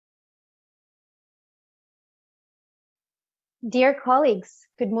Dear colleagues,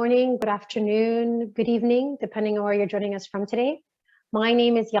 good morning, good afternoon, good evening, depending on where you're joining us from today. My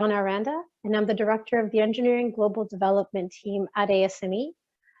name is Yana Aranda, and I'm the Director of the Engineering Global Development Team at ASME,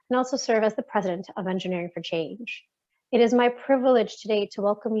 and also serve as the President of Engineering for Change. It is my privilege today to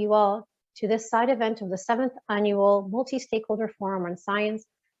welcome you all to this side event of the 7th Annual Multi-Stakeholder Forum on Science,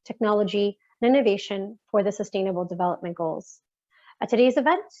 Technology, and Innovation for the Sustainable Development Goals. At today's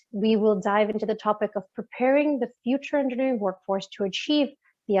event, we will dive into the topic of preparing the future engineering workforce to achieve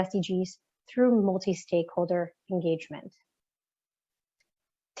the SDGs through multi-stakeholder engagement.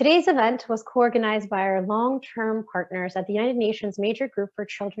 Today's event was co-organized by our long-term partners at the United Nations Major Group for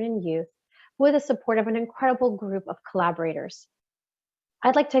Children and Youth with the support of an incredible group of collaborators.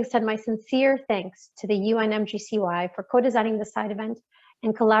 I'd like to extend my sincere thanks to the UNMGCY for co-designing the side event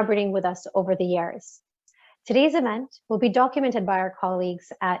and collaborating with us over the years. Today's event will be documented by our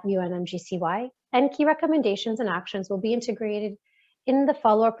colleagues at UNMGCY, and key recommendations and actions will be integrated in the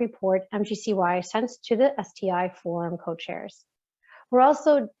follow-up report MGCY sent to the STI Forum co-chairs. We're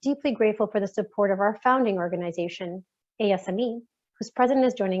also deeply grateful for the support of our founding organization, ASME, whose president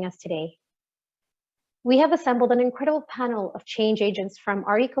is joining us today. We have assembled an incredible panel of change agents from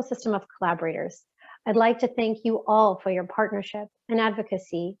our ecosystem of collaborators. I'd like to thank you all for your partnership and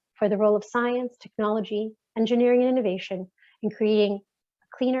advocacy for the role of science, technology, engineering, and innovation in creating a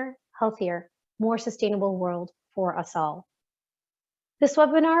cleaner, healthier, more sustainable world for us all. This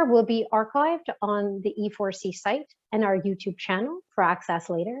webinar will be archived on the E4C site and our YouTube channel for access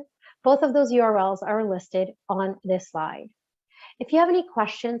later. Both of those URLs are listed on this slide. If you have any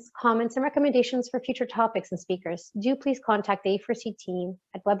questions, comments, and recommendations for future topics and speakers, do please contact the E4C team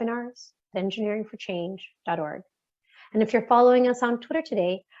at webinars@engineeringforchange.org. And if you're following us on Twitter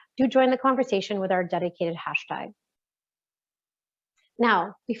today, do join the conversation with our dedicated hashtag.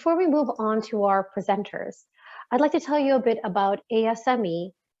 Now, before we move on to our presenters, I'd like to tell you a bit about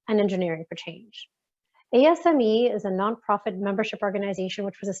ASME and Engineering for Change. ASME is a nonprofit membership organization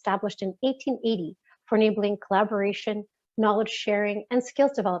which was established in 1880 for enabling collaboration, knowledge sharing, and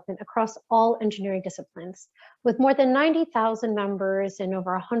skills development across all engineering disciplines. With more than 90,000 members in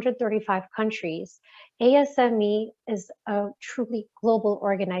over 135 countries, ASME is a truly global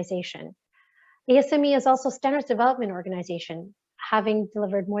organization. ASME is also a standards development organization, having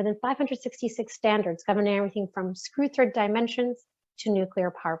delivered more than 566 standards governing everything from screw thread dimensions to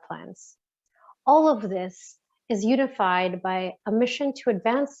nuclear power plants. All of this is unified by a mission to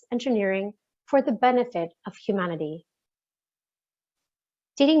advance engineering for the benefit of humanity.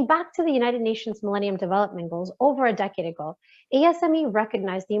 Dating back to the United Nations Millennium Development Goals over a decade ago, ASME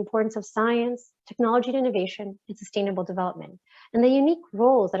recognized the importance of science, technology and innovation, and sustainable development, and the unique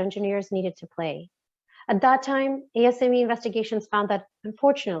roles that engineers needed to play. At that time, ASME investigations found that,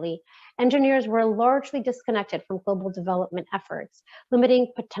 unfortunately, engineers were largely disconnected from global development efforts,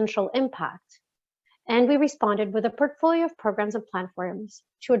 limiting potential impact. And we responded with a portfolio of programs and platforms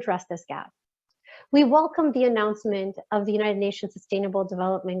to address this gap. We welcomed the announcement of the United Nations Sustainable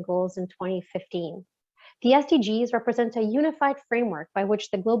Development Goals in 2015. The SDGs represent a unified framework by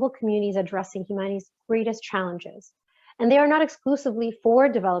which the global community is addressing humanity's greatest challenges, and they are not exclusively for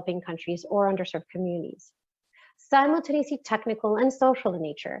developing countries or underserved communities. Simultaneously technical and social in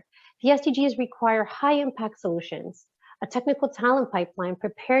nature, the SDGs require high-impact solutions, a technical talent pipeline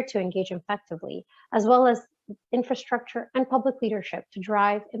prepared to engage effectively, as well as infrastructure and public leadership to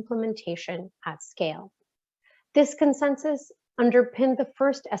drive implementation at scale. This consensus underpinned the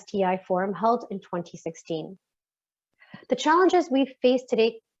first STI forum held in 2016. The challenges we face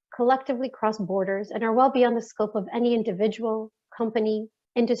today collectively cross borders and are well beyond the scope of any individual, company,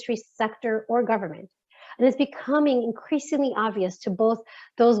 industry, sector, or government. And it's becoming increasingly obvious to both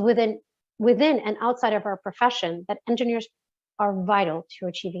those within and outside of our profession that engineers are vital to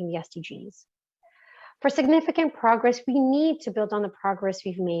achieving the SDGs. For significant progress, we need to build on the progress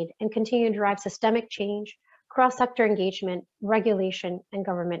we've made and continue to drive systemic change, cross-sector engagement, regulation, and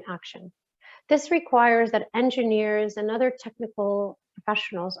government action. This requires that engineers and other technical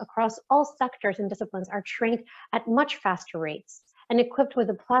professionals across all sectors and disciplines are trained at much faster rates and equipped with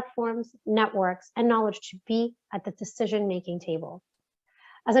the platforms, networks, and knowledge to be at the decision-making table.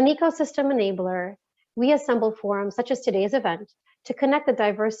 As an ecosystem enabler, we assemble forums such as today's event to connect the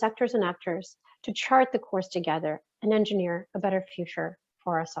diverse sectors and actors to chart the course together and engineer a better future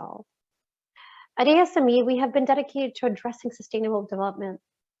for us all. At ASME, we have been dedicated to addressing sustainable development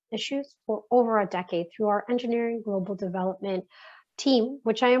issues for over a decade through our Engineering Global Development team,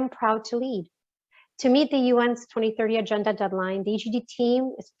 which I am proud to lead. To meet the UN's 2030 Agenda deadline, the EGD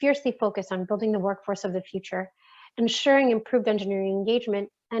team is fiercely focused on building the workforce of the future, ensuring improved engineering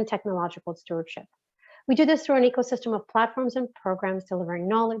engagement and technological stewardship. We do this through an ecosystem of platforms and programs delivering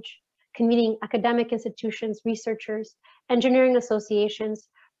knowledge, convening academic institutions, researchers, engineering associations,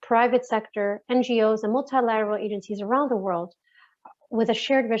 private sector, NGOs, and multilateral agencies around the world with a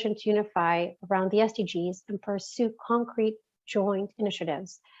shared vision to unify around the SDGs and pursue concrete joint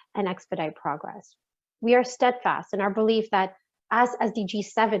initiatives and expedite progress. We are steadfast in our belief that, as SDG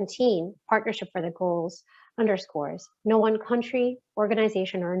 17, Partnership for the Goals, underscores, no one country,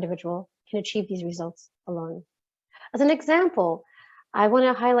 organization, or individual can achieve these results alone. As an example, I want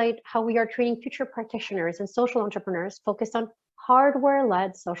to highlight how we are training future practitioners and social entrepreneurs focused on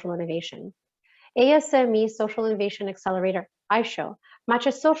hardware-led social innovation. ASME Social Innovation Accelerator, ISHO,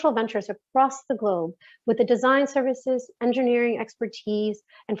 matches social ventures across the globe with the design services, engineering expertise,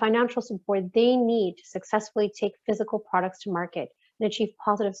 and financial support they need to successfully take physical products to market and achieve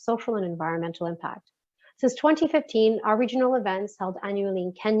positive social and environmental impact. Since 2015, our regional events held annually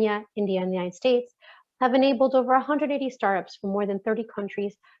in Kenya, India, and the United States have enabled over 180 startups from more than 30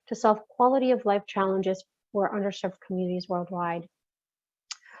 countries to solve quality of life challenges for underserved communities worldwide.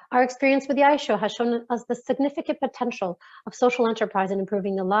 Our experience with the ISHO has shown us the significant potential of social enterprise in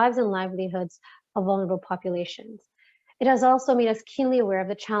improving the lives and livelihoods of vulnerable populations. It has also made us keenly aware of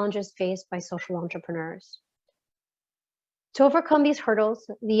the challenges faced by social entrepreneurs. To overcome these hurdles,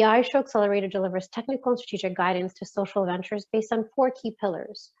 the ISHO Accelerator delivers technical and strategic guidance to social ventures based on 4 key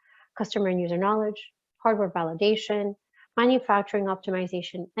pillars: customer and user knowledge, hardware validation, manufacturing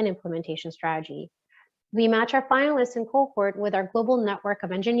optimization, and implementation strategy. We match our finalists and cohort with our global network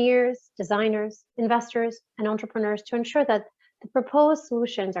of engineers, designers, investors, and entrepreneurs to ensure that the proposed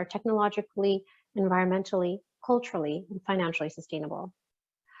solutions are technologically, environmentally, culturally, and financially sustainable.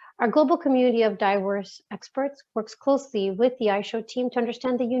 Our global community of diverse experts works closely with the ISHO team to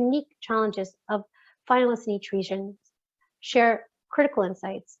understand the unique challenges of finalists in each region, share critical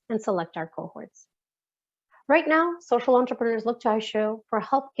insights, and select our cohorts. Right now, social entrepreneurs look to ISHO for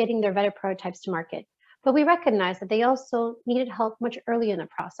help getting their vetted prototypes to market, but we recognize that they also needed help much earlier in the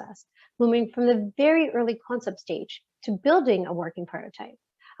process, moving from the very early concept stage to building a working prototype,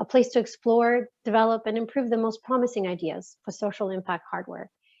 a place to explore, develop, and improve the most promising ideas for social impact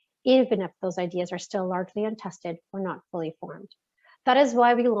hardware, even if those ideas are still largely untested or not fully formed. That is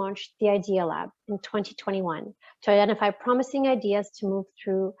why we launched the Idea Lab in 2021 to identify promising ideas to move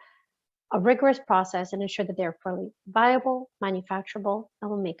through a rigorous process and ensure that they are fully viable, manufacturable, and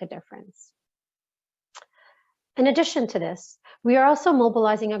will make a difference. In addition to this, we are also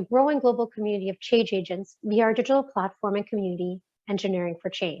mobilizing a growing global community of change agents via our digital platform and community, Engineering for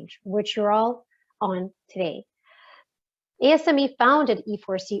Change, which you're all on today. ASME founded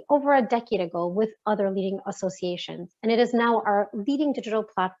E4C over a decade ago with other leading associations, and it is now our leading digital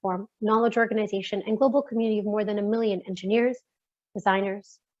platform, knowledge organization, and global community of more than 1 million engineers,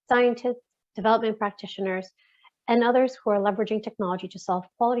 designers, scientists, development practitioners, and others who are leveraging technology to solve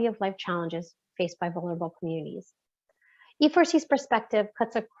quality of life challenges faced by vulnerable communities. E4C's perspective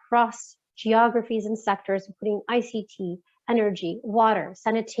cuts across geographies and sectors, including ICT, energy, water,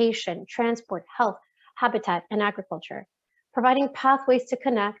 sanitation, transport, health, habitat, and agriculture, providing pathways to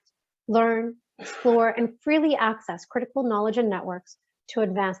connect, learn, explore, and freely access critical knowledge and networks to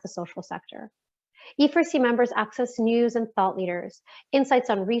advance the social sector. E4C members access news and thought leaders, insights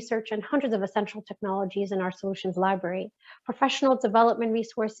on research and hundreds of essential technologies in our solutions library, professional development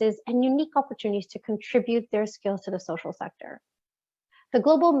resources, and unique opportunities to contribute their skills to the social sector. The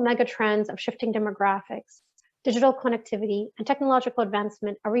global megatrends of shifting demographics, digital connectivity, and technological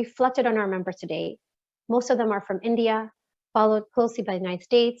advancement are reflected on our members today. Most of them are from India, followed closely by the United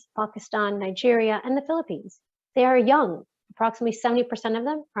States, Pakistan, Nigeria, and the Philippines. They are young. Approximately 70% of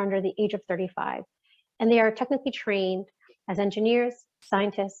them are under the age of 35, and they are technically trained as engineers,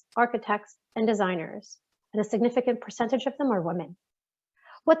 scientists, architects, and designers, and a significant percentage of them are women.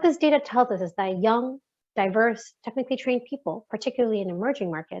 What this data tells us is that young, diverse, technically trained people, particularly in emerging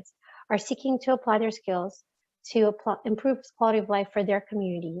markets, are seeking to apply their skills to improve quality of life for their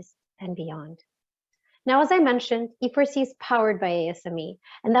communities and beyond. Now, as I mentioned, E4C is powered by ASME,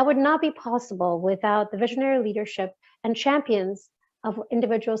 and that would not be possible without the visionary leadership and champions of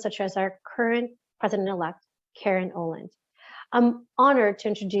individuals such as our current president-elect, Karen Oland. I'm honored to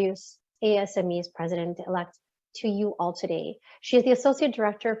introduce ASME's president-elect to you all today. She is the Associate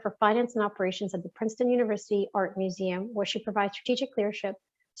Director for Finance and Operations at the Princeton University Art Museum, where she provides strategic leadership,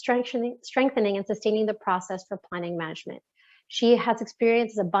 strengthening and sustaining the process for planning management. She has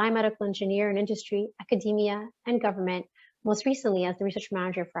experience as a biomedical engineer in industry, academia, and government, most recently as the research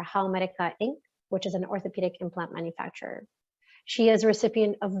manager for How Medica Inc., which is an orthopedic implant manufacturer. She is a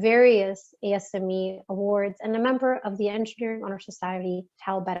recipient of various ASME awards and a member of the Engineering Honor Society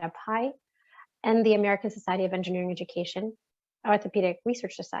Tau Beta Pi, and the American Society of Engineering Education, Orthopedic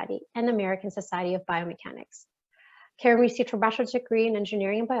Research Society, and American Society of Biomechanics. Karen received her bachelor's degree in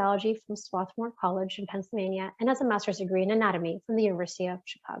engineering and biology from Swarthmore College in Pennsylvania and has a master's degree in anatomy from the University of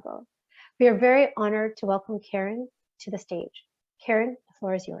Chicago. We are very honored to welcome Karen to the stage. Karen, the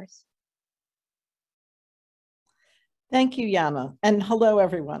floor is yours. Thank you, Yana, and hello,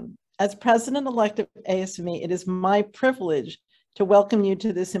 everyone. As president-elect of ASME, it is my privilege to welcome you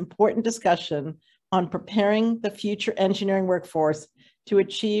to this important discussion on preparing the future engineering workforce to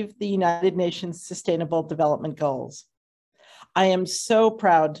achieve the United Nations Sustainable Development Goals. I am so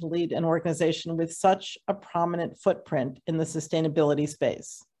proud to lead an organization with such a prominent footprint in the sustainability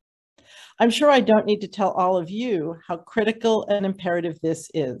space. I'm sure I don't need to tell all of you how critical and imperative this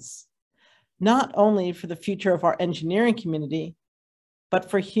is, not only for the future of our engineering community, but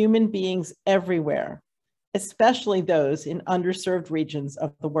for human beings everywhere, especially those in underserved regions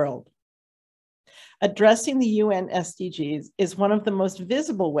of the world. Addressing the UN SDGs is one of the most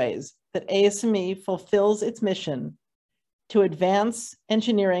visible ways that ASME fulfills its mission to advance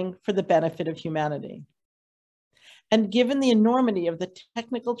engineering for the benefit of humanity. And given the enormity of the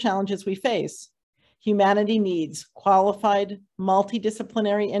technical challenges we face, humanity needs qualified,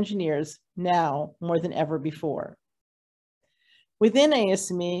 multidisciplinary engineers now more than ever before. Within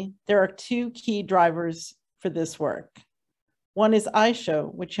ASME, there are two key drivers for this work. One is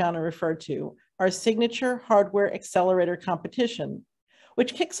ISHO, which Yana referred to, our signature hardware accelerator competition,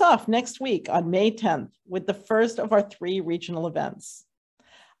 which kicks off next week on May 10th with the first of our 3 regional events,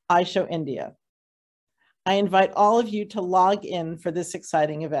 ISHO India. I invite all of you to log in for this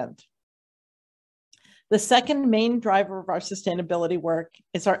exciting event. The second main driver of our sustainability work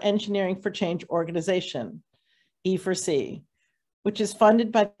is our Engineering for Change organization, E4C, which is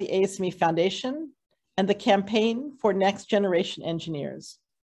funded by the ASME Foundation and the Campaign for Next Generation Engineers.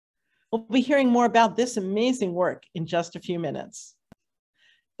 We'll be hearing more about this amazing work in just a few minutes.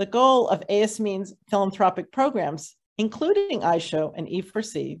 The goal of ASME's philanthropic programs, including ISHO and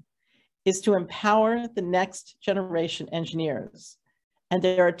E4C, is to empower the next generation engineers. And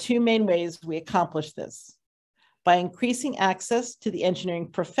there are 2 main ways we accomplish this: by increasing access to the engineering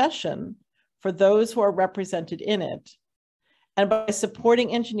profession for those who are represented in it, and by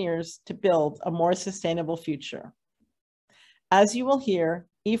supporting engineers to build a more sustainable future. As you will hear,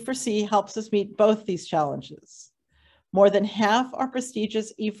 E4C helps us meet both these challenges. More than half our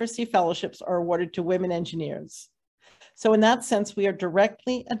prestigious E4C fellowships are awarded to women engineers. So in that sense, we are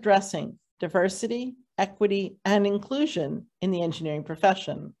directly addressing diversity, equity, and inclusion in the engineering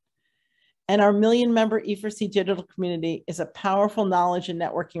profession. And our million-member E4C digital community is a powerful knowledge and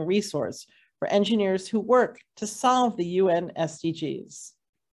networking resource for engineers who work to solve the UN SDGs.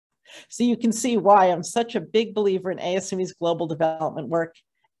 So you can see why I'm such a big believer in ASME's global development work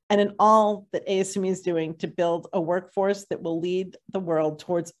and in all that ASME is doing to build a workforce that will lead the world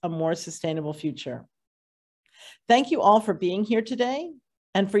towards a more sustainable future. Thank you all for being here today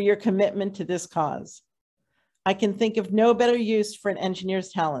and for your commitment to this cause. I can think of no better use for an engineer's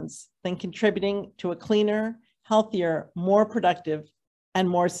talents than contributing to a cleaner, healthier, more productive, and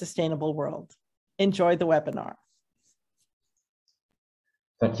more sustainable world. Enjoy the webinar.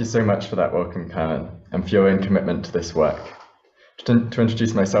 Thank you so much for that welcome, Karen, and for your own commitment to this work. To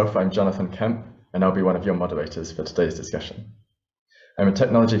introduce myself, I'm Jonathan Kemp, and I'll be one of your moderators for today's discussion. I'm a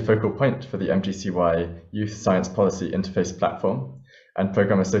technology focal point for the MGCY Youth Science Policy Interface Platform and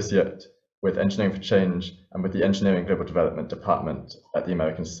Program Associate with Engineering for Change and with the Engineering Global Development Department at the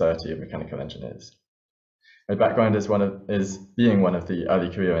American Society of Mechanical Engineers. My background is being one of the early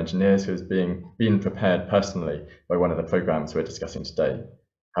career engineers who has been prepared personally by one of the programs we're discussing today,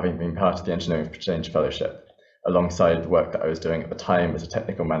 having been part of the Engineering for Change Fellowship, alongside the work that I was doing at the time as a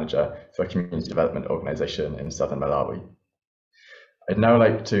technical manager for a community development organization in southern Malawi. I'd now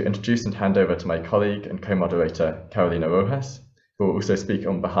like to introduce and hand over to my colleague and co-moderator, Carolina Rojas, who will also speak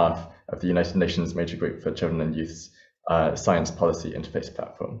on behalf of the United Nations Major Group for Children and Youth's Science Policy Interface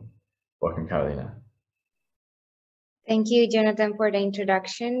Platform. Welcome, Carolina. Thank you, Jonathan, for the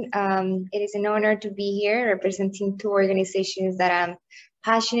introduction. It is an honor to be here representing 2 organizations that I'm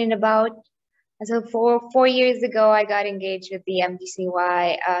passionate about. And so 4 years ago, I got engaged with the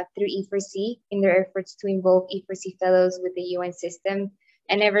MGCY through E4C in their efforts to involve E4C fellows with the UN system.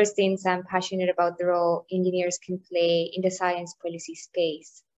 And ever since, I'm passionate about the role engineers can play in the science policy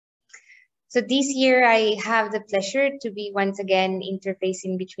space. So this year, I have the pleasure to be once again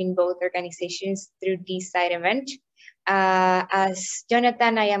interfacing between both organizations through this side event. As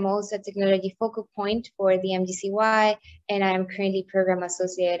Jonathan, I am also a technology focal point for the MGCY, and I am currently program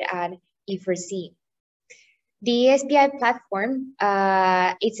associate at E4C. The STI platform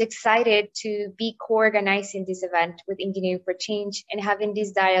is excited to be co-organizing this event with Engineering for Change and having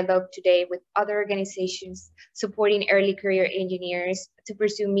this dialogue today with other organizations supporting early career engineers to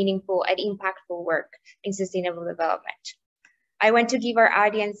pursue meaningful and impactful work in sustainable development. I want to give our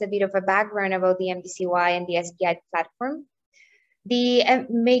audience a bit of a background about the MDCY and the STI platform. The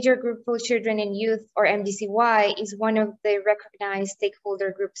Major Group for Children and Youth, or MDCY, is one of the recognized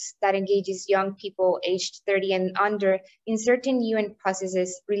stakeholder groups that engages young people aged 30 and under in certain UN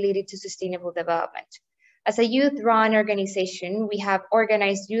processes related to sustainable development. As a youth-run organization, we have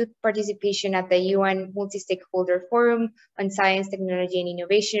organized youth participation at the UN Multi-Stakeholder Forum on Science, Technology, and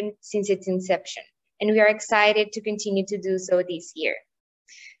Innovation since its inception, and we are excited to continue to do so this year.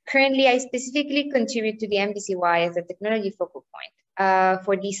 Currently, I specifically contribute to the MDCY as a technology focal point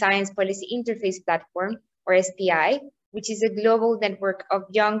for the Science Policy Interface Platform, or STI, which is a global network of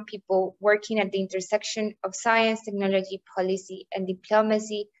young people working at the intersection of science, technology, policy, and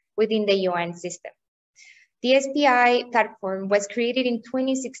diplomacy within the UN system. The STI platform was created in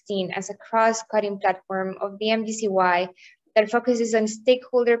 2016 as a cross-cutting platform of the MDCY that focuses on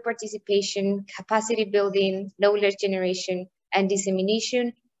stakeholder participation, capacity building, knowledge generation, and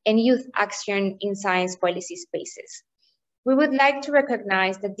dissemination, and youth action in science policy spaces. We would like to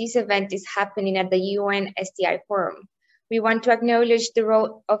recognize that this event is happening at the UN STI Forum. We want to acknowledge the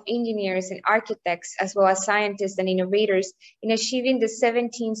role of engineers and architects, as well as scientists and innovators in achieving the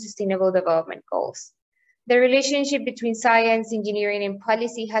 17 Sustainable Development Goals. The relationship between science, engineering, and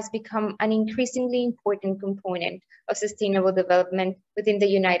policy has become an increasingly important component of sustainable development within the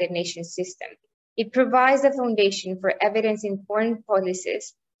United Nations system. It provides a foundation for evidence-informed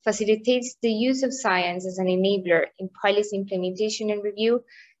policies, facilitates the use of science as an enabler in policy implementation and review,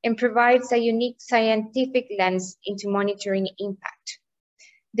 and provides a unique scientific lens into monitoring impact.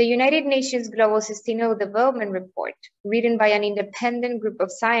 The United Nations Global Sustainable Development Report, written by an independent group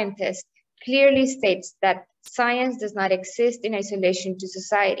of scientists, clearly states that science does not exist in isolation to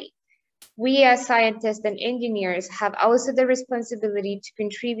society. We as scientists and engineers have also the responsibility to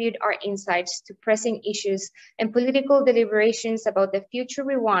contribute our insights to pressing issues and political deliberations about the future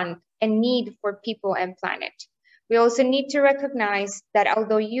we want and need for people and planet. We also need to recognize that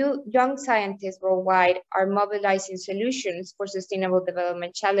although young scientists worldwide are mobilizing solutions for sustainable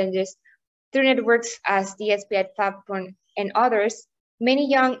development challenges through networks as the SPI platform and others, many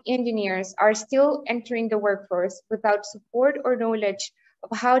young engineers are still entering the workforce without support or knowledge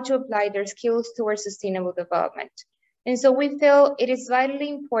of how to apply their skills towards sustainable development. And so we feel it is vitally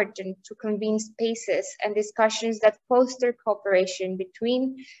important to convene spaces and discussions that foster cooperation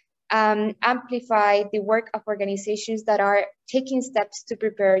between, amplify the work of organizations that are taking steps to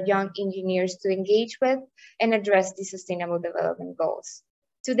prepare young engineers to engage with and address the sustainable development goals.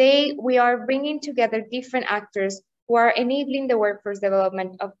 Today, we are bringing together different actors who are enabling the workforce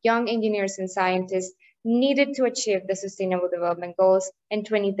development of young engineers and scientists needed to achieve the Sustainable Development Goals and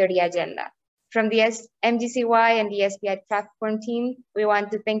 2030 Agenda. From the MDCY and the SPI platform team, we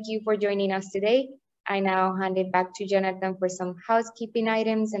want to thank you for joining us today. I now hand it back to Jonathan for some housekeeping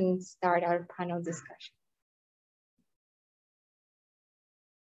items and start our panel discussion.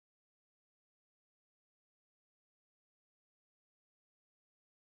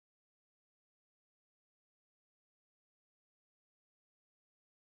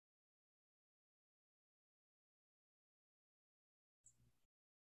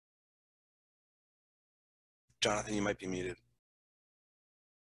 Jonathan, you might be muted.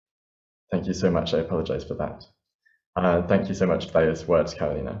 Thank you so much. I apologize for that. Thank you so much for those words,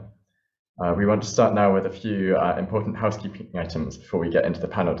 Carolina. We want to start now with a few important housekeeping items before we get into the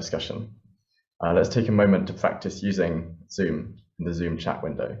panel discussion. Let's take a moment to practice using Zoom in the Zoom chat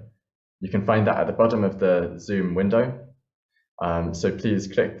window. You can find that at the bottom of the Zoom window. So please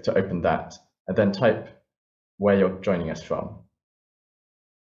click to open that and then type where you're joining us from.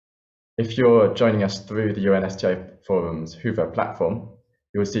 If you're joining us through the UN STI Forum's Hoover platform,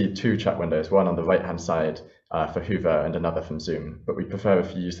 you will see two chat windows, one on the right-hand side for Hoover and another from Zoom. But we prefer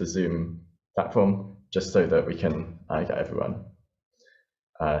if you use the Zoom platform just so that we can get everyone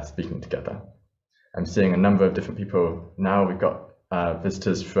speaking together. I'm seeing a number of different people now. We've got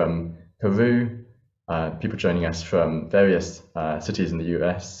visitors from Peru, people joining us from various cities in the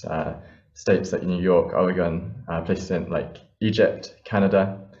US, states like New York, Oregon, places in like Egypt,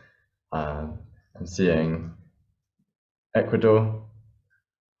 Canada. I'm seeing Ecuador,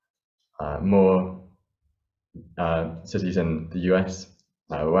 more cities in the US,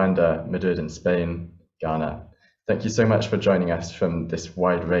 Rwanda, Madrid in Spain, Ghana. Thank you so much for joining us from this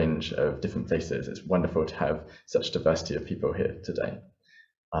wide range of different places. It's wonderful to have such diversity of people here today.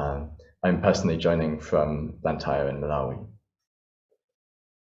 I'm personally joining from Blantyre in Malawi.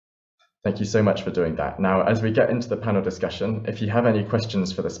 Thank you so much for doing that. Now, as we get into the panel discussion, if you have any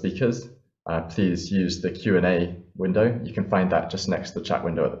questions for the speakers, please use the Q&A window. You can find that just next to the chat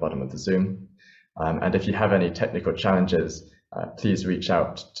window at the bottom of the Zoom. And if you have any technical challenges, please reach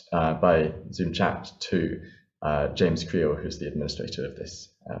out by Zoom chat to James Creel, who's the administrator of this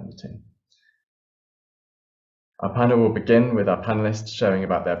meeting. Our panel will begin with our panelists sharing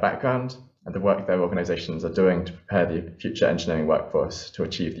about their background and the work their organizations are doing to prepare the future engineering workforce to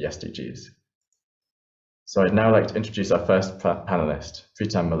achieve the SDGs. So I'd now like to introduce our first panelist,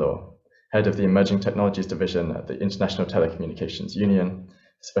 Pritam Malore, head of the Emerging Technologies Division at the International Telecommunication Union,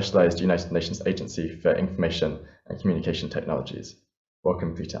 a specialized United Nations agency for information and communication technologies.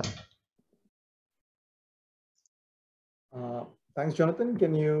 Welcome, Pritam. Thanks, Jonathan.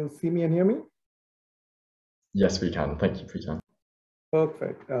 Can you see me and hear me? Yes, we can. Thank you, Pritam.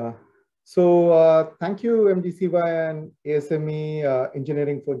 Perfect. Thank you, MGCY and ASME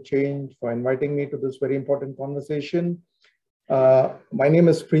Engineering for Change for inviting me to this very important conversation. My name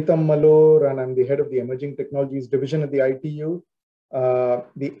is Pritam Malore, and I'm the head of the Emerging Technologies Division at the ITU.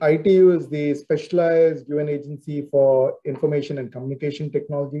 The ITU is the specialized UN agency for information and communication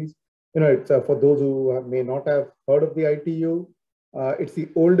technologies. It's for those who may not have heard of the ITU. It's the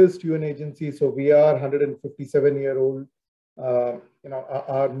oldest UN agency, so we are 157-year-old.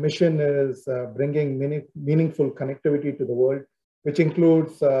 Our mission is bringing meaningful connectivity to the world, which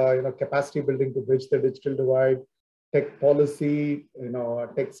includes capacity building to bridge the digital divide, tech policy,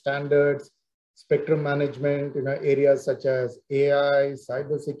 tech standards, spectrum management, areas such as AI,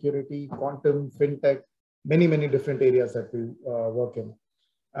 cybersecurity, quantum, fintech, many different areas that we work in.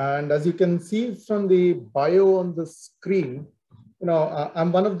 And as you can see from the bio on the screen,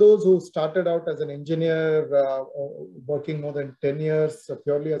 I'm one of those who started out as an engineer, working more than 10 years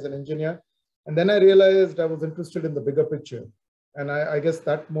purely as an engineer. And then I realized I was interested in the bigger picture. And I guess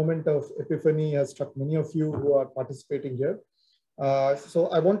that moment of epiphany has struck many of you who are participating here. So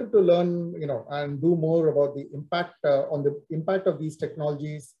I wanted to learn, and do more about the impact of these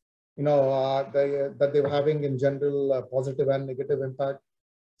technologies, that they were having in general, positive and negative impact.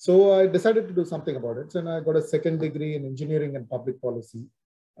 So I decided to do something about it. And I got a second degree in engineering and public policy.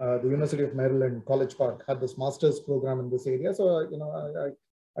 The University of Maryland, College Park had this master's program in this area. So,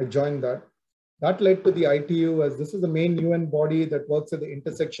 I joined that. That led to the ITU, as this is the main UN body that works at the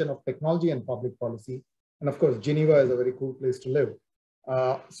intersection of technology and public policy. And of course, Geneva is a very cool place to live.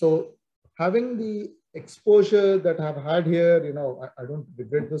 So having the exposure that I've had here, I don't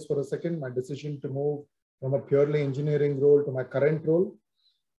regret this for a second, my decision to move from a purely engineering role to my current role.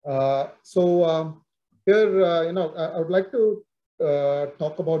 Here, I would like to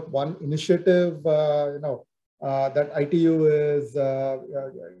talk about one initiative, that ITU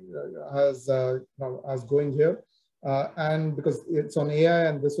has going here. And because it's on AI,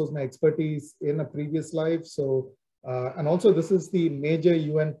 and this was my expertise in a previous life. So, and also this is the major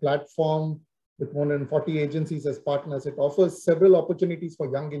UN platform with more than 40 agencies as partners. It offers several opportunities for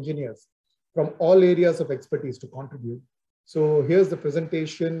young engineers from all areas of expertise to contribute. So here's the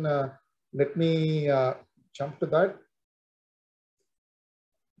presentation. Let me jump to that.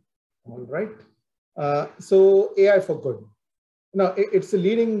 All right. So AI for Good. Now, it's a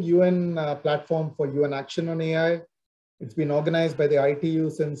leading UN platform for UN action on AI. It's been organized by the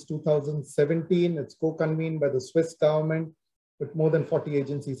ITU since 2017. It's co-convened by the Swiss government with more than 40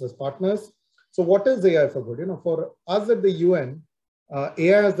 agencies as partners. So what is AI for Good? For us at the UN,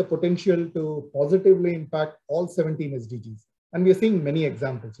 AI has the potential to positively impact all 17 SDGs. And we are seeing many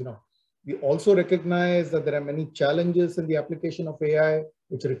examples. We also recognize that there are many challenges in the application of AI,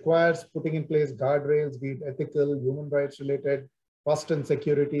 which requires putting in place guardrails, be it ethical, human rights related, trust and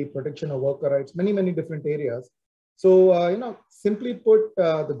security, protection of worker rights, many different areas. So, simply put,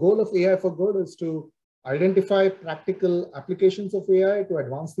 the goal of AI for Good is to identify practical applications of AI to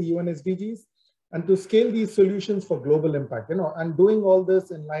advance the UN SDGs and to scale these solutions for global impact, and doing all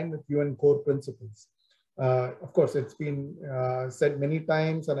this in line with UN core principles. Of course, it's been said many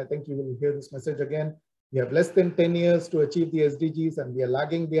times, and I think you will hear this message again. We have less than 10 years to achieve the SDGs, and we are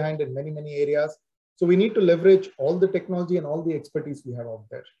lagging behind in many areas. So we need to leverage all the technology and all the expertise we have out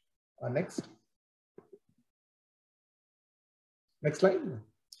there. Next. Next slide.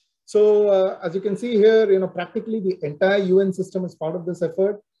 So as you can see here, practically the entire UN system is part of this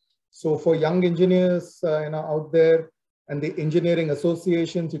effort. So for young engineers out there and the engineering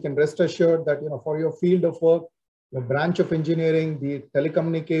associations, you can rest assured that for your field of work, your branch of engineering, be it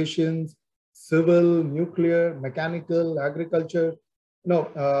telecommunications, civil, nuclear, mechanical, agriculture,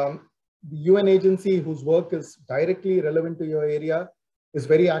 the UN agency whose work is directly relevant to your area is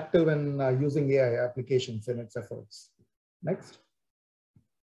very active in using AI applications in its efforts. Next.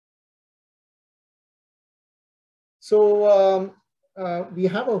 So we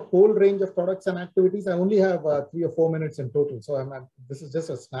have a whole range of products and activities. I only have 3 or 4 minutes in total. So this is just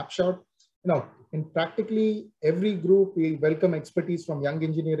a snapshot. In practically every group, we welcome expertise from young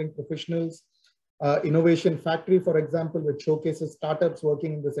engineering professionals. Innovation Factory, for example, which showcases startups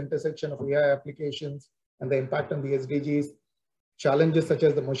working in this intersection of AI applications and the impact on the SDGs. Challenges such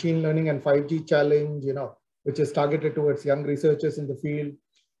as the machine learning and 5G challenge, which is targeted towards young researchers in the field.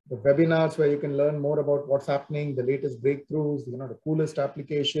 The webinars where you can learn more about what's happening, the latest breakthroughs, the coolest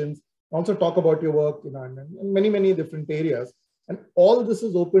applications. Also talk about your work, in many, many different areas. And all this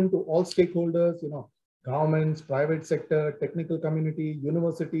is open to all stakeholders, governments, private sector, technical community,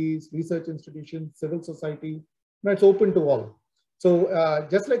 universities, research institutions, civil society. It's open to all. So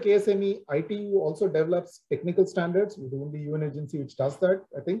just like ASME, ITU also develops technical standards. We're the only UN agency which does that,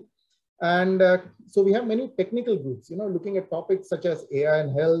 I think. And so we have many technical groups, looking at topics such as AI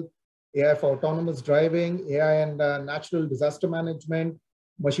and health, AI for autonomous driving, AI and natural disaster management,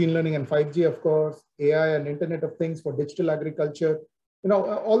 machine learning and 5G, of course, AI and Internet of Things for digital agriculture.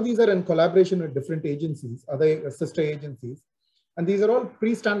 All these are in collaboration with different agencies, other sister agencies. And these are all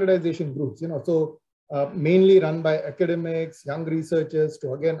pre-standardization groups, so mainly run by academics, young researchers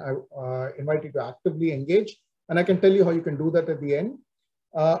to, again, I invite you to actively engage. And I can tell you how you can do that at the end.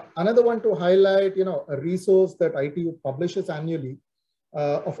 Another one to highlight, a resource that ITU publishes annually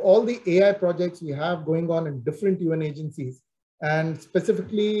of all the AI projects we have going on in different UN agencies, and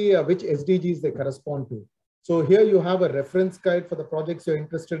specifically which SDGs they correspond to. So here you have a reference guide for the projects you're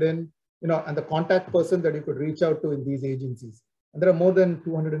interested in, and the contact person that you could reach out to in these agencies. And there are more than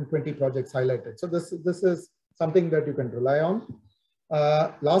 220 projects highlighted. So this is something that you can rely on.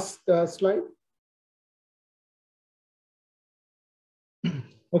 Last slide.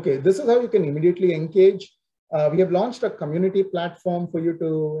 Okay, this is how you can immediately engage. We have launched a community platform for you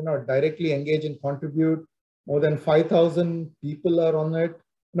to directly engage and contribute. More than 5,000 people are on it.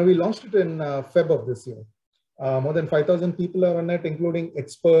 We launched it in Feb of this year. More than 5,000 people are on it, including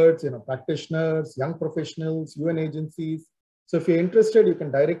experts, practitioners, young professionals, UN agencies. So if you're interested, you can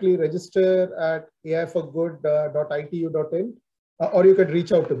directly register at aiforgood.itu.in, or you could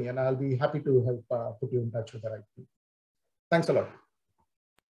reach out to me and I'll be happy to help put you in touch with the right people. Thanks a lot.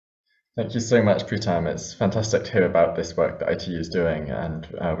 Thank you so much, Pritam. It's fantastic to hear about this work that ITU is doing, and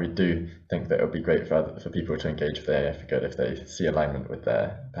we do think that it would be great for people to engage with AI for Good if they see alignment with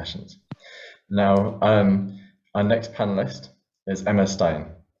their passions. Now, our next panelist is Emma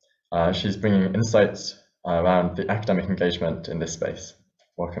Stein. She's bringing insights around the academic engagement in this space.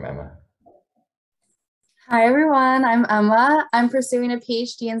 Welcome, Emma. Hi, everyone. I'm Emma. I'm pursuing a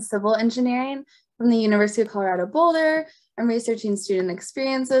PhD in civil engineering from the University of Colorado Boulder. I'm researching student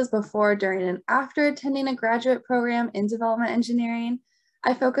experiences before, during, and after attending a graduate program in development engineering.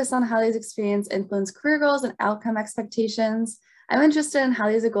 I focus on how these experiences influence career goals and outcome expectations. I'm interested in how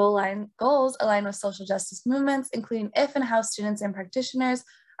these goals align with social justice movements, including if and how students and practitioners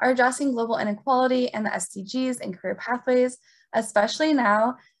are addressing global inequality and the SDGs and career pathways, especially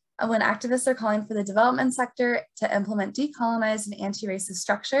now when activists are calling for the development sector to implement decolonized and anti-racist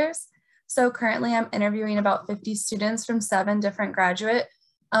structures. So currently I'm interviewing about 50 students from 7 different graduate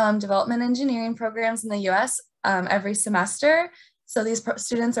development engineering programs in the US every semester. So these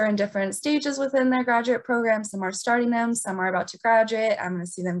students are in different stages within their graduate program. Some are starting them, some are about to graduate. I'm going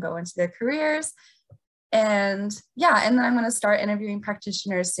to see them go into their careers. And yeah, and then I'm going to start interviewing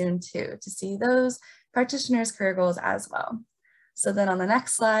practitioners soon too, to see those practitioners' career goals as well. So then on the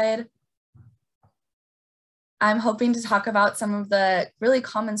next slide, I'm hoping to talk about some of the really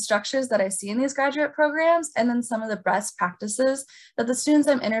common structures that I see in these graduate programs, and then some of the best practices that the students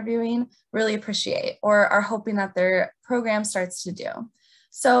I'm interviewing really appreciate or are hoping that their program starts to do.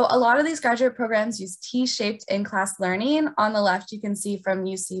 So a lot of these graduate programs use T-shaped in-class learning. On the left, you can see from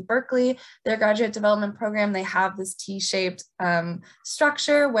UC Berkeley, their graduate development program, they have this T-shaped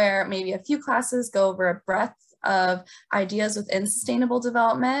structure where maybe a few classes go over a breadth of ideas within sustainable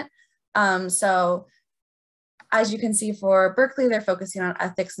development. So as you can see for Berkeley, they're focusing on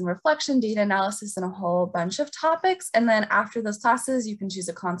ethics and reflection, data analysis, and a whole bunch of topics. And then after those classes, you can choose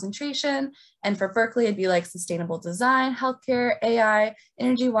a concentration. And for Berkeley, it'd be like sustainable design, healthcare, AI,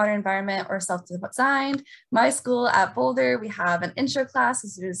 energy, water, environment, or self-designed. My school at Boulder, we have an intro class,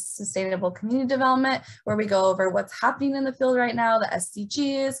 which is sustainable community development, where we go over what's happening in the field right now, the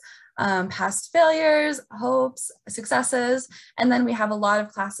SDGs, past failures, hopes, successes. And then we have a lot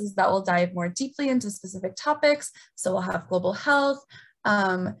of classes that will dive more deeply into specific topics. So we'll have global health,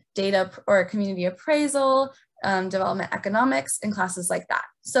 data or community appraisal, development economics, and classes like that.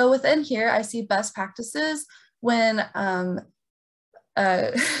 So within here, I see best practices when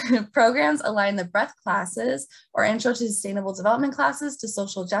programs align the breadth classes or intro to sustainable development classes to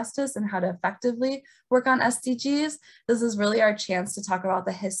social justice and how to effectively work on SDGs. This is really our chance to talk about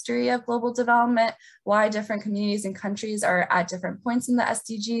the history of global development, why different communities and countries are at different points in the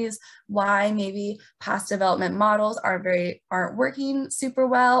SDGs, why maybe past development models aren't working super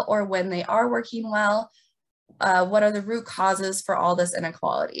well, or when they are working well, what are the root causes for all this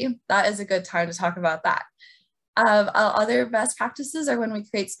inequality. That is a good time to talk about that. Other best practices are when we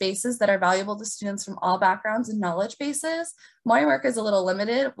create spaces that are valuable to students from all backgrounds and knowledge bases. My work is a little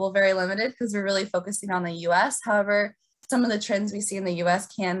limited, well, very limited, because we're really focusing on the US. However, some of the trends we see in the US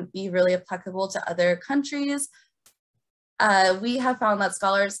can be really applicable to other countries. We have found that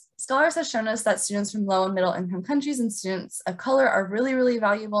scholars have shown us that students from low and middle income countries and students of color are really, really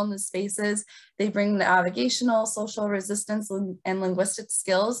valuable in these spaces. They bring navigational, social resistance, and linguistic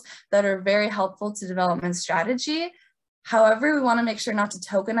skills that are very helpful to development strategy. However, we want to make sure not to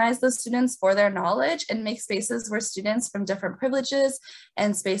tokenize those students for their knowledge and make spaces where students from different privileges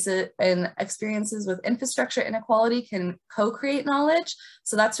and spaces and experiences with infrastructure inequality can co-create knowledge.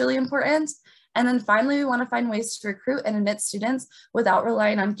 So that's really important. And then finally, we want to find ways to recruit and admit students without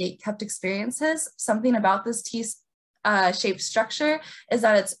relying on gate-kept experiences. Something about this T-shaped structure is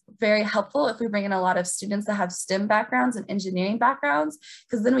that it's very helpful if we bring in a lot of students that have STEM backgrounds and engineering backgrounds,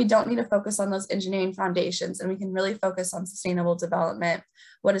 because then we don't need to focus on those engineering foundations and we can really focus on sustainable development,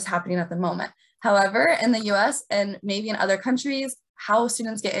 what is happening at the moment. However, in the US and maybe in other countries, how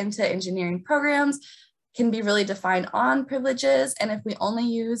students get into engineering programs can be really defined on privileges. And if we only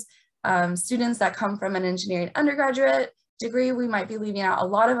use students that come from an engineering undergraduate degree, we might be leaving out a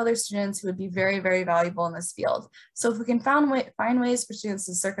lot of other students who would be very, very valuable in this field. So if we can find ways for students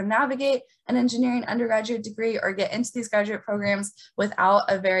to circumnavigate an engineering undergraduate degree or get into these graduate programs without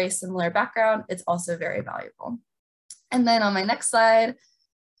a very similar background, it's also very valuable. And then on my next slide,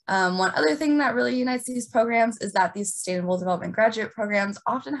 one other thing that really unites these programs is that these sustainable development graduate programs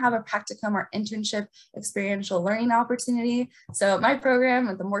often have a practicum or internship experiential learning opportunity. So at my program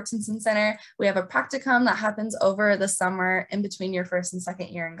at the Mortensen Center, we have a practicum that happens over the summer in between your first and second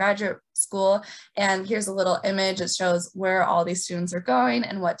year in graduate school. And here's a little image that shows where all these students are going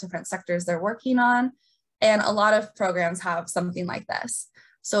and what different sectors they're working on. And a lot of programs have something like this.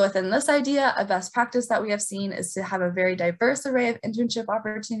 So within this idea, a best practice that we have seen is to have a very diverse array of internship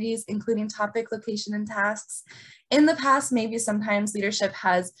opportunities, including topic, location, and tasks. In the past, maybe sometimes leadership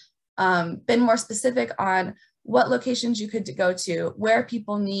has been more specific on what locations you could go to, where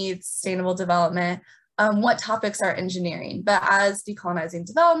people need sustainable development, what topics are engineering. But as decolonizing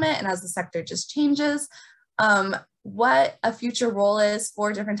development and as the sector just changes, what a future role is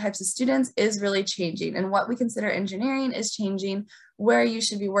for different types of students is really changing, and what we consider engineering is changing, where you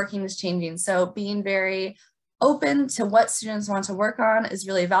should be working is changing. So being very open to what students want to work on is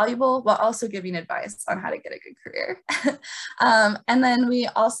really valuable, while also giving advice on how to get a good career. And then we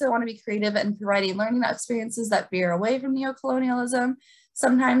also want to be creative in providing learning experiences that veer away from neocolonialism.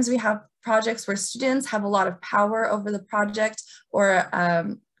 Sometimes we have projects where students have a lot of power over the project or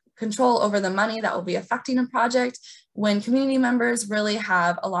control over the money that will be affecting a project, when community members really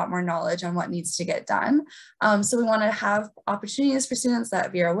have a lot more knowledge on what needs to get done. So we want to have opportunities for students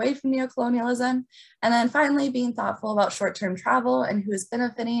that veer away from neocolonialism. And then finally, being thoughtful about short-term travel and who is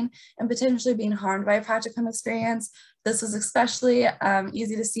benefiting and potentially being harmed by a practicum experience. This was especially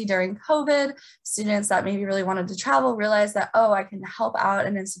easy to see during COVID. Students that maybe really wanted to travel realized that, oh, I can help out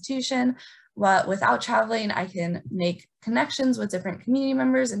an institution. Well, without traveling, I can make connections with different community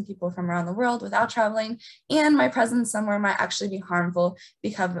members and people from around the world without traveling, and my presence somewhere might actually be harmful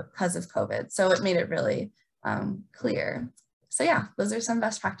because of COVID. So it made it really clear. So yeah, those are some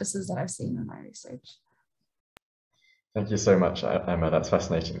best practices that I've seen in my research. Thank you so much, Emma. That's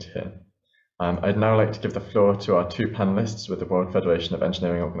fascinating to hear. I'd now like to give the floor to our two panelists with the World Federation of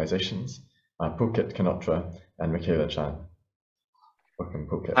Engineering Organizations, Pulkit Kanotra and Michaela Chan. Welcome,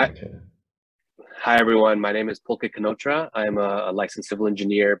 Pulkit and Michaela. Hi, everyone. My name is Pulkit Kanotra. I'm a licensed civil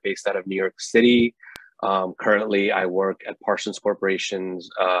engineer based out of New York City. Currently, I work at Parsons Corporation's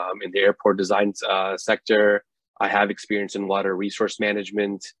in the airport design sector. I have experience in water resource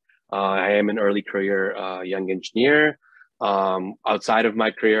management. I am an early career young engineer. Outside of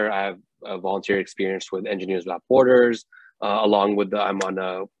my career, I have a volunteer experience with Engineers Without Borders. Along with I'm on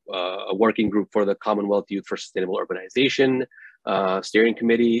a working group for the Commonwealth Youth for Sustainable Urbanization steering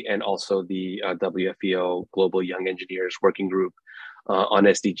committee, and also the WFEO Global Young Engineers Working Group on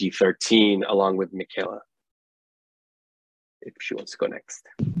SDG 13, along with Michaela, if she wants to go next.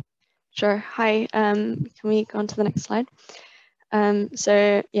 Sure. Hi. Can we go on to the next slide?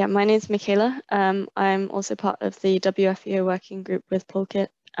 So yeah, my name is Michaela. I'm also part of the WFEO working group with Pulkit,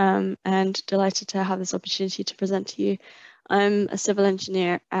 and delighted to have this opportunity to present to you. I'm a civil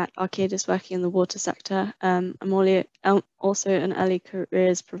engineer at Arcadis working in the water sector. I'm also an early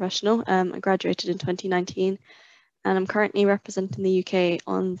careers professional. I graduated in 2019, and I'm currently representing the UK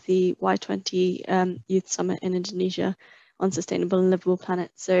on the Y20 Youth Summit in Indonesia on sustainable and livable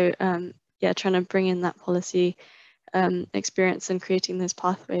planet. So yeah, trying to bring in that policy experience and creating those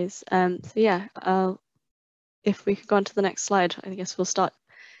pathways. So yeah, if we could go on to the next slide, I guess we'll start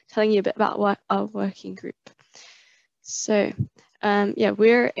telling you a bit about our working group. So yeah,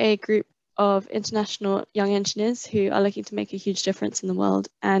 we're a group of international young engineers who are looking to make a huge difference in the world.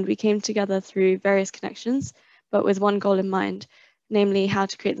 And we came together through various connections, but with one goal in mind, namely how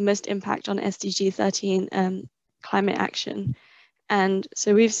to create the most impact on SDG 13 climate action. And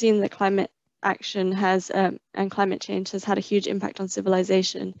so we've seen that climate action has and climate change has had a huge impact on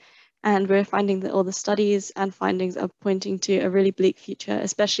civilization. And we're finding that all the studies and findings are pointing to a really bleak future,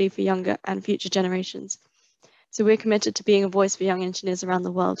 especially for younger and future generations. So we're committed to being a voice for young engineers around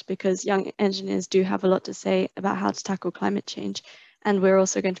the world, because young engineers do have a lot to say about how to tackle climate change. And we're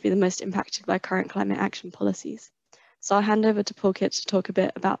also going to be the most impacted by current climate action policies. So I'll hand over to Pulkit to talk a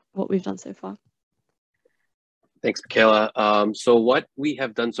bit about what we've done so far. Thanks, Michaela. So what we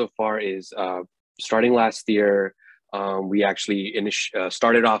have done so far is starting last year, we actually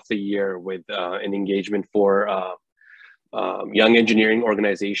started off the year with an engagement for young engineering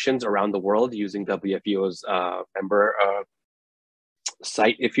organizations around the world using WFEO's member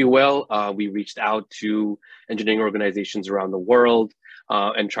site, if you will. We reached out to engineering organizations around the world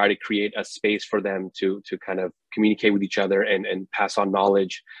and try to create a space for them to kind of communicate with each other and pass on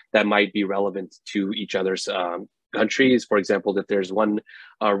knowledge that might be relevant to each other's countries. For example, that there's one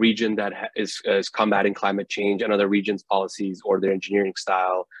region that is combating climate change, and other regions' policies or their engineering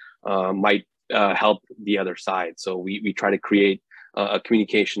style might help the other side. So we try to create a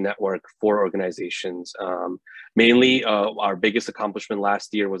communication network for organizations. Mainly, our biggest accomplishment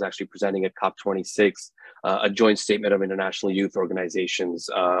last year was actually presenting at COP26, a joint statement of international youth organizations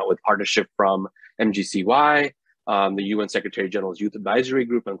with partnership from MGCY, the UN Secretary General's Youth Advisory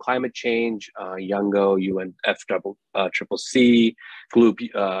Group on Climate Change, YOUNGO, UNFCCC,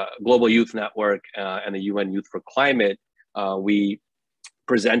 Global Youth Network, and the UN Youth for Climate. We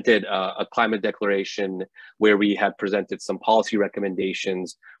presented a climate declaration where we had presented some policy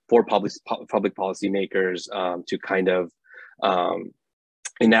recommendations for public policy makers to kind of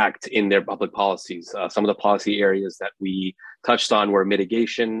enact in their public policies. Some of the policy areas that we touched on were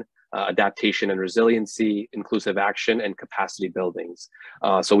mitigation, adaptation and resiliency, inclusive action, and capacity buildings.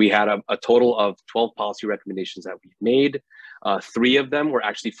 So we had a total of 12 policy recommendations that we've made. 3 of them were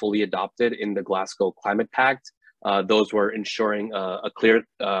actually fully adopted in the Glasgow Climate Pact. Those were ensuring a clear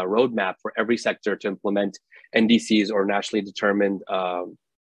roadmap for every sector to implement NDCs, or nationally determined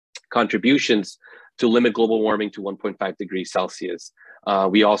contributions to limit global warming to 1.5 degrees Celsius.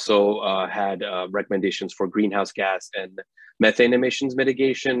 We also had recommendations for greenhouse gas and methane emissions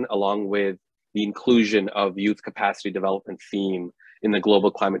mitigation, along with the inclusion of youth capacity development theme in the Global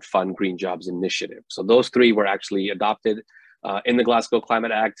Climate Fund Green Jobs Initiative. So those 3 were actually adopted in the Glasgow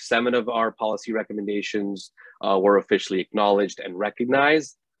Climate Act. 7 of our policy recommendations were officially acknowledged and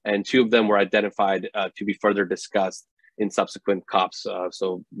recognized, and 2 of them were identified to be further discussed in subsequent COPs.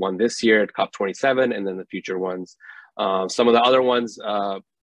 So one this year at COP27, and then the future ones. Some of the other ones,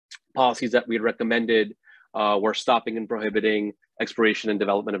 policies that we had recommended were stopping and prohibiting exploration and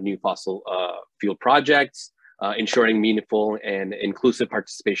development of new fossil fuel projects, ensuring meaningful and inclusive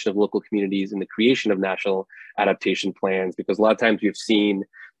participation of local communities in the creation of national adaptation plans, because a lot of times we've seen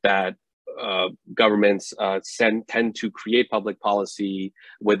that governments tend to create public policy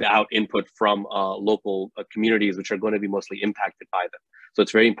without input from local communities, which are going to be mostly impacted by them. So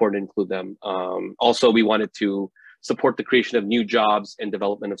it's very important to include them. Also, we wanted to support the creation of new jobs and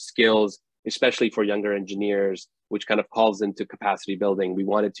development of skills, especially for younger engineers, which kind of calls into capacity building. We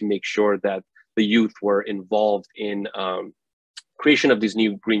wanted to make sure that the youth were involved in creation of these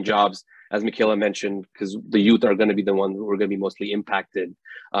new green jobs, as Michaela mentioned, because the youth are going to be the ones who are going to be mostly impacted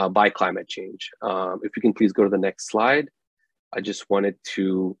by climate change. If you can please go to the next slide. I just wanted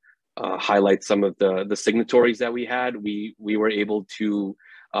to highlight some of the signatories that we had. We were able to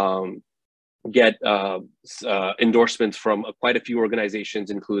get endorsements from quite a few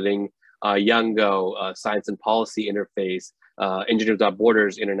organizations, including YOUNGO, Science and Policy Interface, Engineers Without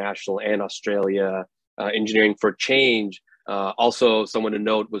Borders International and Australia, Engineering for Change. Also, someone to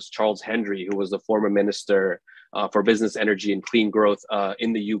note was Charles Hendry, who was the former minister for business, energy, and clean growth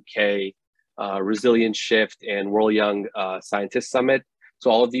in the UK, Resilient Shift, and World Young Scientist Summit. So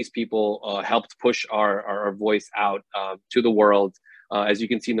all of these people helped push our voice out to the world. As you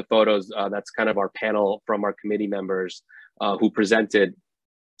can see in the photos, that's kind of our panel from our committee members who presented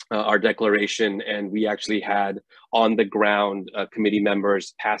our declaration, and we actually had on the ground committee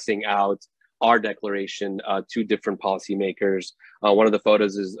members passing out our declaration to different policymakers. One of the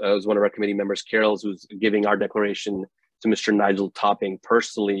photos is one of our committee members, Carol's, who's giving our declaration to Mr. Nigel Topping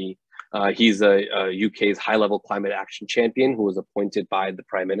personally. He's a UK's high-level climate action champion who was appointed by the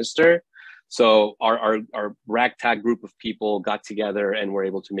Prime Minister. So our ragtag group of people got together and were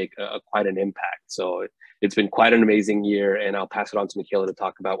able to make quite an impact. So it's been quite an amazing year, and I'll pass it on to Michaela to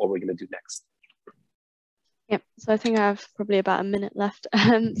talk about what we're going to do next. Yep, so I think I have probably about a minute left.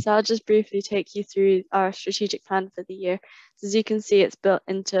 So I'll just briefly take you through our strategic plan for the year. So as you can see, it's built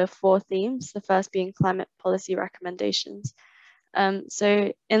into 4 themes, the first being climate policy recommendations.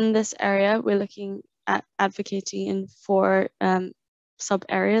 So in this area, we're looking at advocating in 4 sub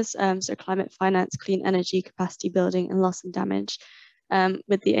areas, so climate finance, clean energy, capacity building, and loss and damage,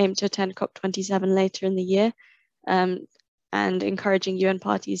 with the aim to attend COP27 later in the year, and encouraging UN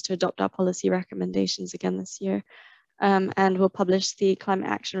parties to adopt our policy recommendations again this year. And we'll publish the climate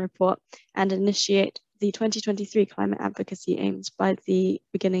action report and initiate the 2023 climate advocacy aims by the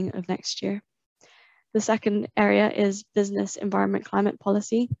beginning of next year. The second area is business, environment, climate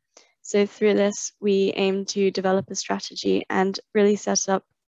policy. So through this, we aim to develop a strategy and really set up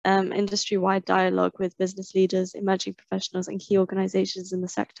industry-wide dialogue with business leaders, emerging professionals, and key organizations in the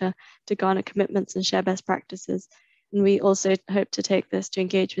sector to garner commitments and share best practices. And we also hope to take this to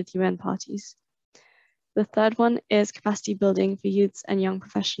engage with UN parties. The third one is capacity building for youths and young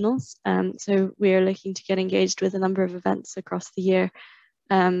professionals. So we are looking to get engaged with a number of events across the year,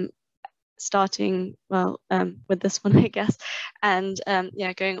 starting, well, with this one, I guess, and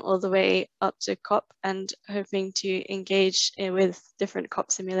yeah, going all the way up to COP and hoping to engage with different COP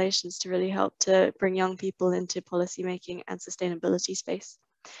simulations to really help to bring young people into policymaking and sustainability space.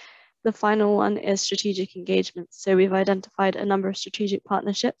 The final one is strategic engagement. So we've identified a number of strategic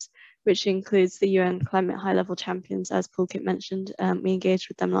partnerships, which includes the UN Climate High-Level Champions, as Pulkit mentioned. We engaged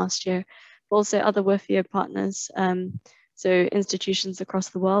with them last year, but also other WFEO partners, so institutions across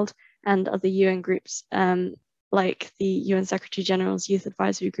the world and other UN groups, like the UN Secretary General's Youth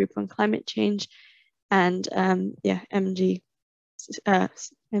Advisory Group on Climate Change, and yeah, MGCY.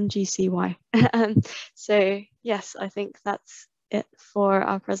 So yes, I think that's it for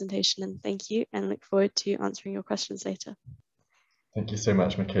our presentation, and thank you, and look forward to answering your questions later. Thank you so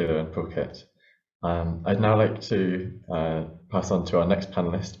much, Michaela and Pulkit. I'd now like to pass on to our next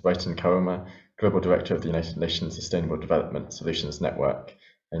panelist, Brighton Kaoma, Global Director of the United Nations Sustainable Development Solutions Network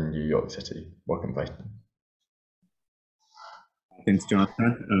in New York City. Welcome, Brighton. Thanks,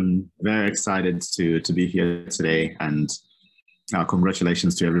 Jonathan. I'm very excited to be here today, and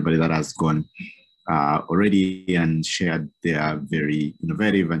congratulations to everybody that has gone already and shared their very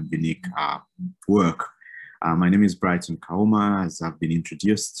innovative and unique work. My name is Brighton Kaoma. As I've been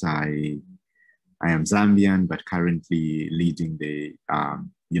introduced, I am Zambian, but currently leading the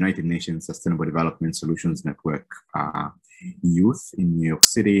United Nations Sustainable Development Solutions Network Youth in New York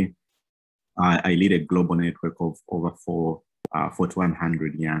City. I lead a global network of over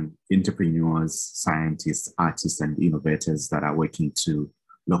 4,100 young entrepreneurs, scientists, artists, and innovators that are working to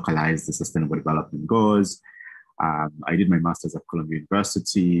localize the Sustainable Development Goals. I did my master's at Columbia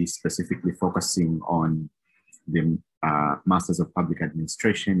University, specifically focusing on the Masters of Public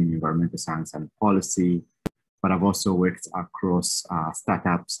Administration in Environmental Science and Policy, but I've also worked across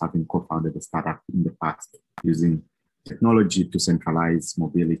startups, having co-founded a startup in the past using technology to centralize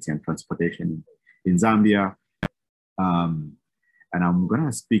mobility and transportation in Zambia. And I'm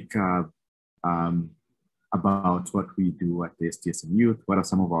gonna speak about what we do at the STSM Youth, what are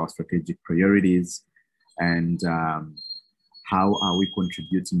some of our strategic priorities, and how are we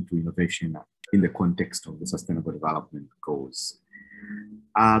contributing to innovation in the context of the Sustainable Development Goals.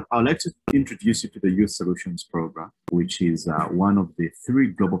 I'd like to introduce you to the Youth Solutions Program, which is one of the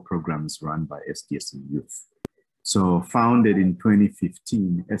 3 global programs run by STSM Youth. So founded in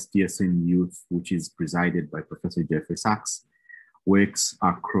 2015, STSM Youth, which is presided by Professor Jeffrey Sachs, works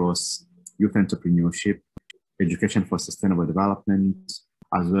across youth entrepreneurship, education for sustainable development,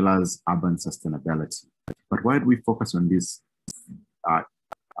 as well as urban sustainability. But why do we focus on these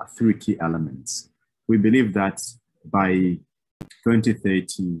 3 key elements? We believe that by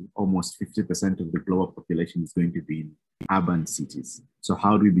 2030, almost 50% of the global population is going to be in urban cities. So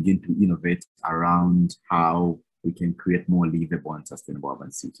how do we begin to innovate around how we can create more livable and sustainable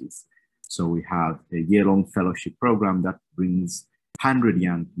urban cities? So we have a year-long fellowship program that brings 100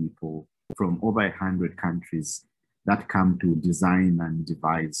 young people from over 100 countries that come to design and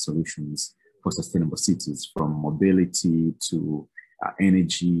devise solutions for sustainable cities, from mobility to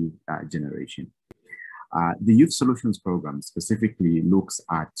energy generation. The Youth Solutions Program specifically looks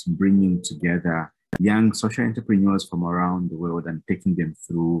at bringing together young social entrepreneurs from around the world and taking them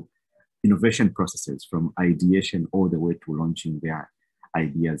through innovation processes from ideation all the way to launching their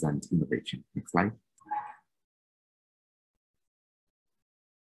ideas and innovation. Next slide.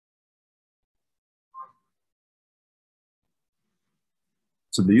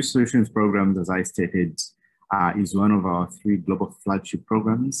 So the Youth Solutions Program, as I stated, is one of our 3 global flagship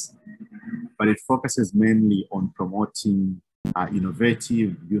programs, but it focuses mainly on promoting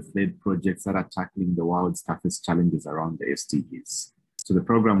innovative youth-led projects that are tackling the world's toughest challenges around the SDGs. So the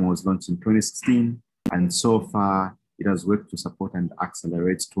program was launched in 2016, and so far it has worked to support and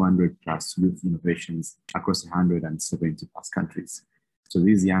accelerate 200 plus youth innovations across 170 plus countries. So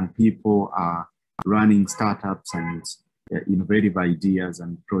these young people are running startups and innovative ideas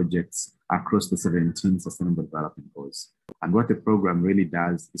and projects across the 17 Sustainable Development Goals. And what the program really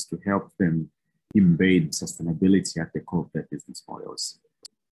does is to help them embed sustainability at the core of their business models.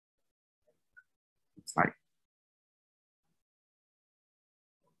 Next slide.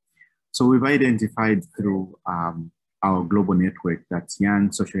 So we've identified through our global network that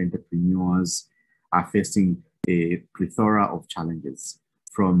young social entrepreneurs are facing a plethora of challenges,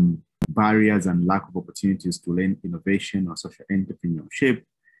 from barriers and lack of opportunities to learn innovation or social entrepreneurship,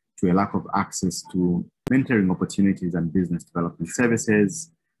 to a lack of access to mentoring opportunities and business development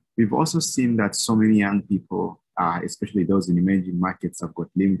services. We've also seen that so many young people, especially those in emerging markets, have got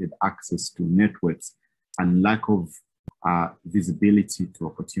limited access to networks and lack of visibility to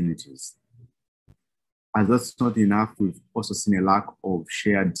opportunities. As that's not enough, we've also seen a lack of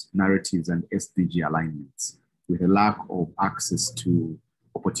shared narratives and SDG alignments, with a lack of access to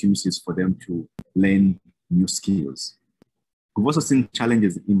opportunities for them to learn new skills. We've also seen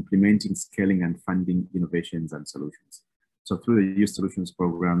challenges implementing, scaling, and funding innovations and solutions. So through the Youth Solutions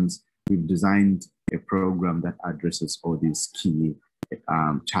programs, we've designed a program that addresses all these key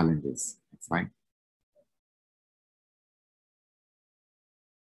challenges. Next slide.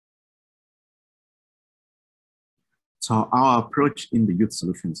 So our approach in the Youth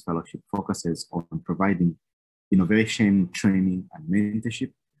Solutions Fellowship focuses on providing innovation, training, and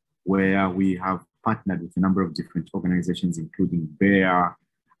mentorship, where we have partnered with a number of different organizations, including BEAR,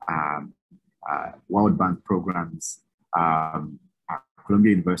 World Bank programs,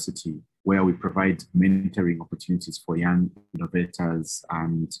 Columbia University, where we provide mentoring opportunities for young innovators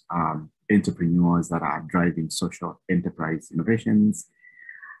and entrepreneurs that are driving social enterprise innovations.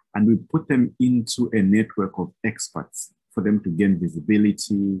 And we put them into a network of experts for them to gain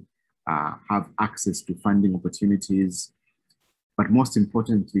visibility, have access to funding opportunities. But most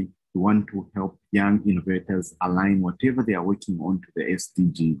importantly, we want to help young innovators align whatever they are working on to the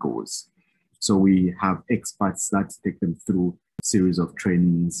SDG goals. So we have experts that take them through a series of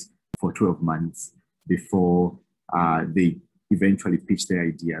trainings for 12 months before they eventually pitch their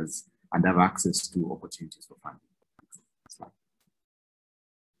ideas and have access to opportunities for funding.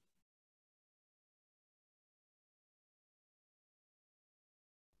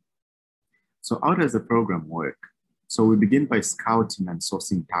 So how does the program work? So we begin by scouting and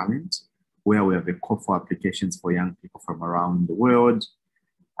sourcing talent, where we have a call for applications for young people from around the world.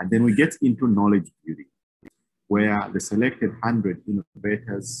 And then we get into knowledge building, where the selected 100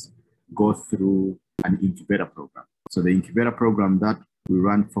 innovators go through an incubator program. So the incubator program that we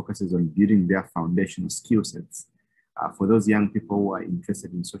run focuses on building their foundational skill sets. For those young people who are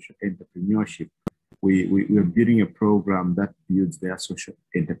interested in social entrepreneurship, we're building a program that builds their social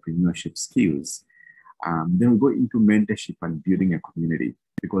entrepreneurship skills. Then we go into mentorship and building a community,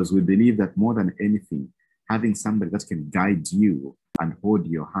 because we believe that more than anything, having somebody that can guide you and hold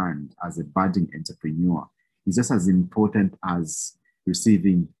your hand as a budding entrepreneur is just as important as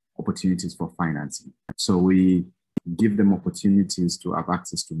receiving opportunities for financing. So we give them opportunities to have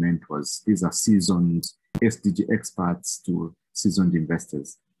access to mentors. These are seasoned SDG experts to seasoned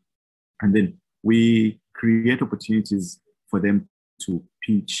investors. And then we create opportunities for them to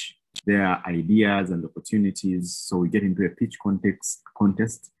pitch their ideas and opportunities. So we get into a pitch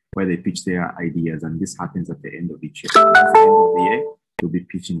contest where they pitch their ideas, and this happens at the end of each year. So at the end of the year, they'll be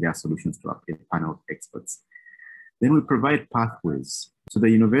pitching their solutions to a panel of experts. Then we provide pathways. So the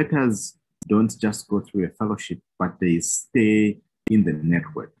innovators don't just go through a fellowship, but they stay in the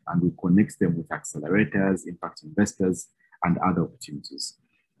network, and we connect them with accelerators, impact investors, and other opportunities.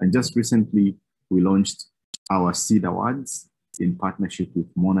 And just recently, we launched our Seed Awards, in partnership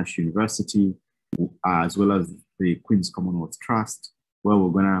with Monash University, as well as the Queen's Commonwealth Trust, where we're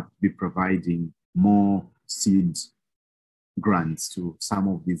going to be providing more seed grants to some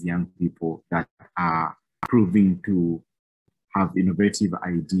of these young people that are proving to have innovative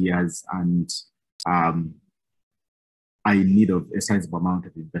ideas and are in need of a sizable amount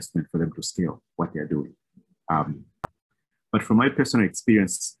of investment for them to scale what they're doing. But from my personal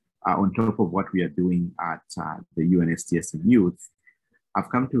experience, on top of what we are doing at the UNSTS and Youth, I've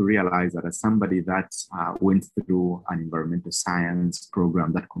come to realize that as somebody that went through an environmental science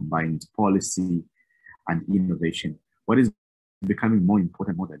program that combined policy and innovation, what is becoming more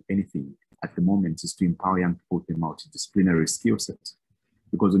important more than anything at the moment is to empower young people with a multidisciplinary skill set.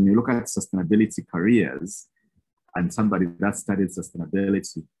 Because when you look at sustainability careers and somebody that studied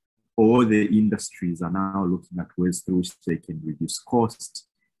sustainability, all the industries are now looking at ways through which they can reduce cost,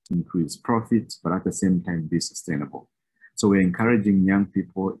 increase profit, but at the same time be sustainable. So we're encouraging young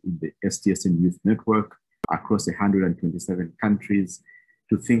people in the STSN Youth Network across 127 countries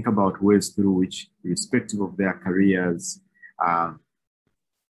to think about ways through which, irrespective of their careers,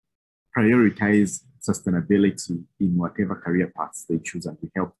 prioritize sustainability in whatever career paths they choose, and we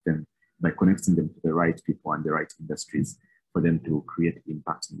help them by connecting them to the right people and the right industries for them to create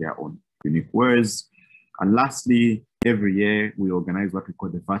impact in their own unique ways. And lastly, every year we organize what we call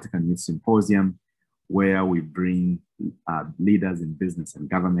the Vatican Youth Symposium, where we bring leaders in business and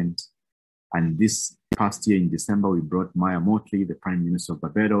government. And this past year in December, we brought Maya Motley, the Prime Minister of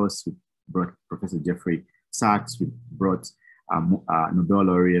Barbados. We brought Professor Jeffrey Sachs. We brought Nobel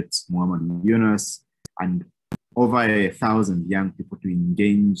laureate Muhammad Yunus, and over 1,000 young people to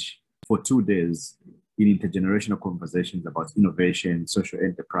engage for 2 days in intergenerational conversations about innovation, social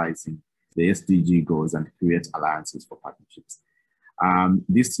enterprising, the SDG goals, and create alliances for partnerships.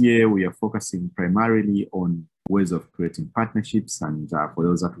 This year, we are focusing primarily on ways of creating partnerships, and for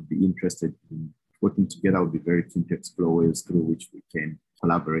those that would be interested in working together, we'll be very keen to explore ways through which we can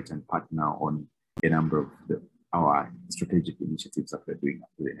collaborate and partner on a number of our strategic initiatives that we're doing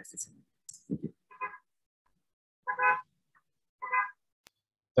within STSN. Thank you.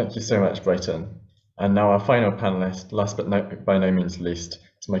 Thank you so much, Brighton. And now our final panelist, last but by no means least,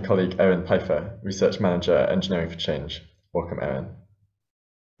 is my colleague Erin Pfeiffer, Research Manager at Engineering for Change. Welcome, Erin.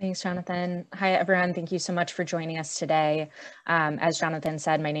 Thanks, Jonathan. Hi, everyone. Thank you so much for joining us today. As Jonathan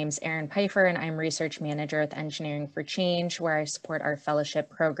said, my name is Erin Pfeiffer, and I'm Research Manager with Engineering for Change, where I support our fellowship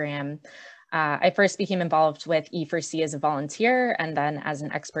program. I first became involved with E4C as a volunteer and then as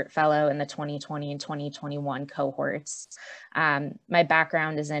an expert fellow in the 2020 and 2021 cohorts. My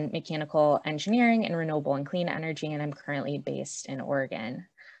background is in mechanical engineering and renewable and clean energy, and I'm currently based in Oregon.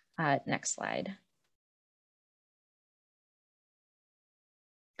 Next slide.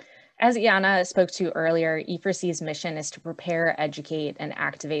 As Iana spoke to earlier, E4C's mission is to prepare, educate, and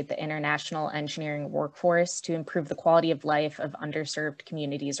activate the international engineering workforce to improve the quality of life of underserved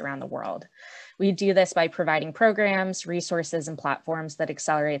communities around the world. We do this by providing programs, resources, and platforms that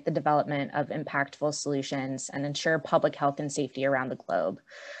accelerate the development of impactful solutions and ensure public health and safety around the globe.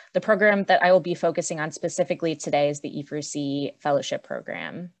 The program that I will be focusing on specifically today is the E4C Fellowship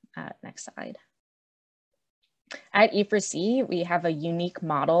Program. Next slide. At E4C, we have a unique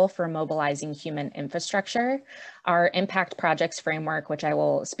model for mobilizing human infrastructure. Our impact projects framework, which I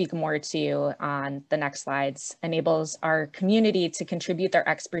will speak more to on the next slides, enables our community to contribute their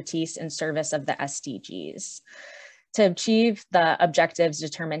expertise in service of the SDGs. To achieve the objectives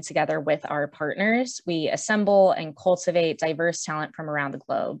determined together with our partners, we assemble and cultivate diverse talent from around the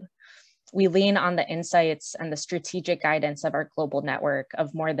globe. We lean on the insights and the strategic guidance of our global network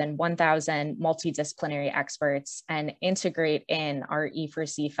of more than 1,000 multidisciplinary experts and integrate in our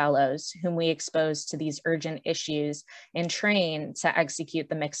E4C fellows, whom we expose to these urgent issues and train to execute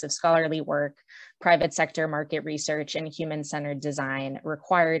the mix of scholarly work, private sector market research, and human-centered design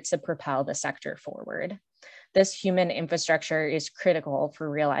required to propel the sector forward. This human infrastructure is critical for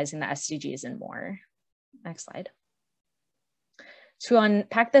realizing the SDGs and more. Next slide. To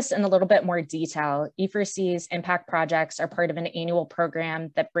unpack this in a little bit more detail, E4C's impact projects are part of an annual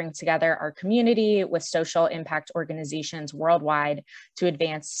program that bring together our community with social impact organizations worldwide to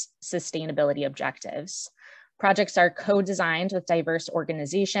advance sustainability objectives. Projects are co-designed with diverse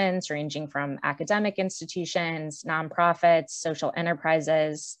organizations ranging from academic institutions, nonprofits, social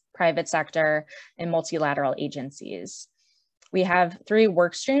enterprises, private sector, and multilateral agencies. We have 3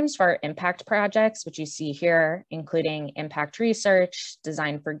 work streams for our impact projects, which you see here, including impact research,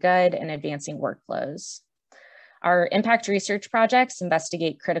 design for good, and advancing workflows. Our impact research projects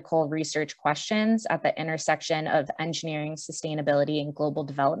investigate critical research questions at the intersection of engineering, sustainability, and global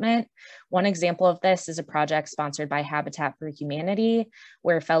development. One example of this is a project sponsored by Habitat for Humanity,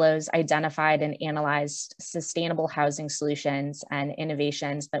 where fellows identified and analyzed sustainable housing solutions and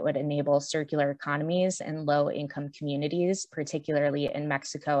innovations that would enable circular economies in low-income communities, particularly in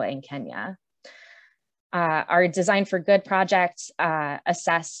Mexico and Kenya. Our Design for Good project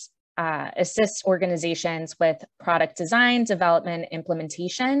assists organizations with product design, development,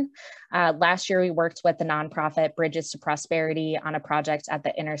 implementation. Last year, we worked with the nonprofit Bridges to Prosperity on a project at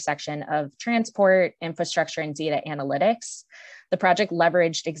the intersection of transport, infrastructure, and data analytics. The project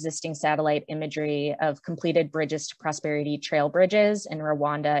leveraged existing satellite imagery of completed Bridges to Prosperity trail bridges in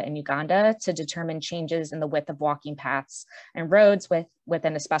Rwanda and Uganda to determine changes in the width of walking paths and roads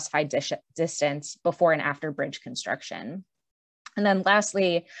within a specified distance before and after bridge construction. And then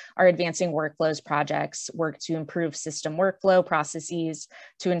lastly, our Advancing Workflows projects work to improve system workflow processes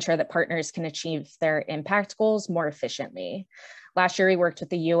to ensure that partners can achieve their impact goals more efficiently. Last year, we worked with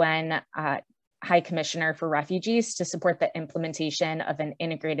the UN High Commissioner for Refugees to support the implementation of an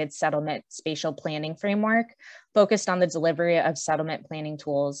integrated settlement spatial planning framework focused on the delivery of settlement planning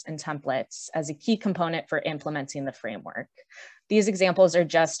tools and templates as a key component for implementing the framework. These examples are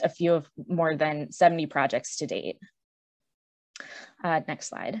just a few of more than 70 projects to date. Next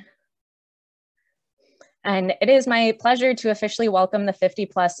slide. And it is my pleasure to officially welcome the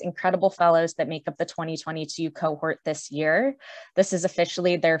 50+ incredible fellows that make up the 2022 cohort this year. This is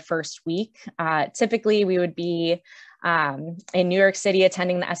officially their first week. Typically, we would be in New York City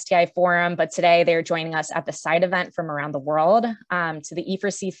attending the STI Forum, but today they're joining us at the side event from around the world. To the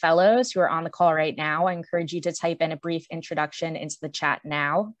E4C fellows who are on the call right now, I encourage you to type in a brief introduction into the chat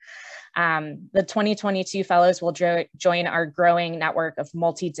now. The 2022 fellows will join our growing network of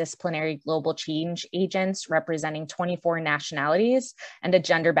multidisciplinary global change agents representing 24 nationalities and a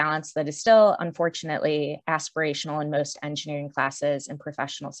gender balance that is still, unfortunately, aspirational in most engineering classes and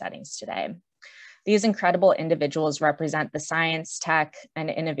professional settings today. These incredible individuals represent the science, tech, and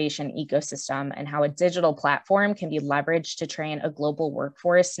innovation ecosystem and how a digital platform can be leveraged to train a global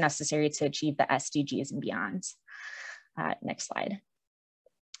workforce necessary to achieve the SDGs and beyond. Next slide.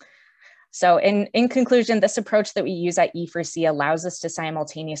 So in conclusion, this approach that we use at E4C allows us to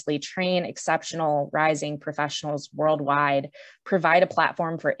simultaneously train exceptional rising professionals worldwide, provide a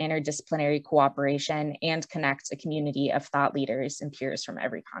platform for interdisciplinary cooperation, and connect a community of thought leaders and peers from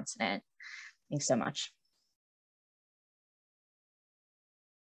every continent. Thanks so much.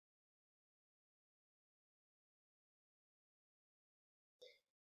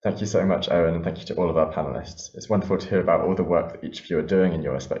 Thank you so much, Owen, and thank you to all of our panelists. It's wonderful to hear about all the work that each of you are doing in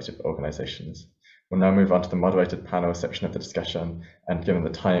your respective organizations. We'll now move on to the moderated panel section of the discussion, and given the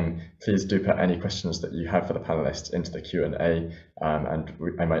time, please do put any questions that you have for the panelists into the Q&A, and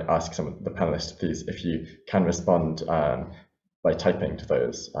I might ask some of the panelists, please, if you can respond by typing to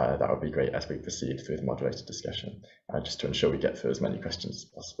those, that would be great as we proceed through the moderated discussion, just to ensure we get through as many questions as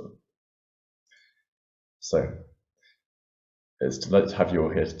possible. So, it's delighted to have you all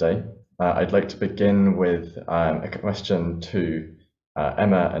here today. I'd like to begin with a question to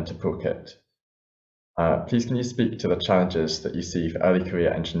Emma and to Pulkit. Please, can you speak to the challenges that you see for early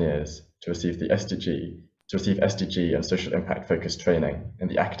career engineers to receive the SDG and social impact focused training in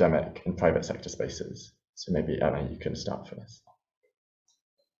the academic and private sector spaces? So maybe Emma, you can start for us.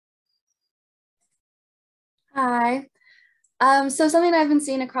 Hi. So something I've been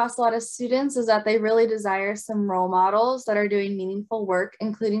seeing across a lot of students is that they really desire some role models that are doing meaningful work,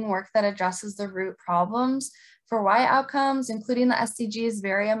 including work that addresses the root problems for why outcomes, including the SDGs,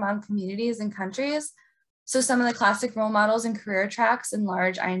 vary among communities and countries. So some of the classic role models and career tracks in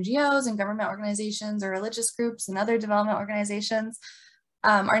large INGOs and government organizations or religious groups and other development organizations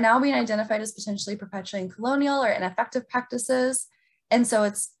are now being identified as potentially perpetuating colonial or ineffective practices. And so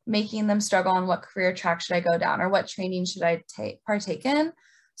it's making them struggle on what career track should I go down or what training should I partake in.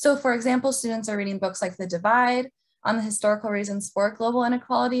 So for example, students are reading books like The Divide on the historical reasons for global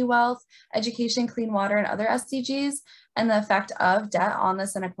inequality, wealth, education, clean water, and other SDGs, and the effect of debt on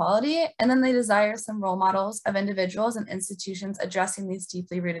this inequality. And then they desire some role models of individuals and institutions addressing these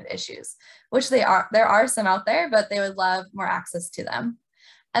deeply rooted issues, which there are some out there, but they would love more access to them.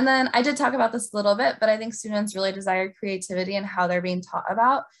 And then I did talk about this a little bit, but I think students really desire creativity in how they're being taught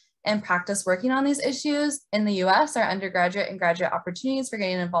about and practice working on these issues. In the US, our undergraduate and graduate opportunities for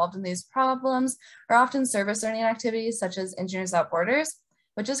getting involved in these problems are often service learning activities such as Engineers Without Borders.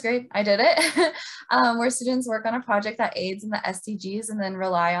 which is great. I did it, where students work on a project that aids in the SDGs and then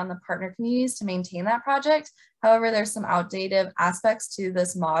rely on the partner communities to maintain that project. However, there's some outdated aspects to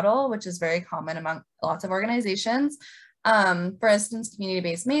this model, which is very common among lots of organizations. For instance,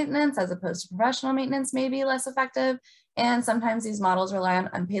 community-based maintenance as opposed to professional maintenance may be less effective. And sometimes these models rely on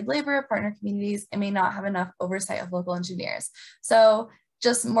unpaid labor of partner communities and may not have enough oversight of local engineers. So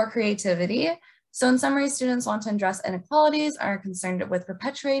just more creativity. So in summary, students want to address inequalities, are concerned with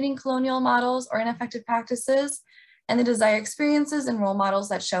perpetuating colonial models or ineffective practices, and they desire experiences and role models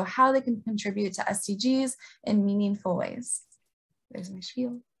that show how they can contribute to SDGs in meaningful ways. There's my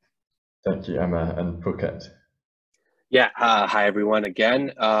spiel. Thank you, Emma and Phuket. Yeah, hi everyone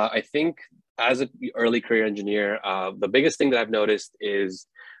again. I think as an early career engineer, the biggest thing that I've noticed is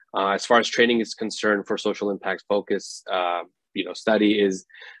as far as training is concerned for social impact focus, study is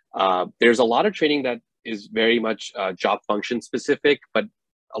there's a lot of training that is very much job function specific, but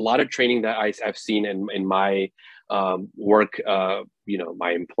a lot of training that I've seen in my work,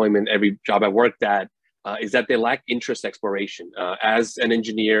 my employment, every job I worked at, is that they lack interest exploration. As an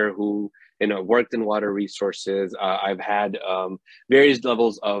engineer who worked in water resources, I've had various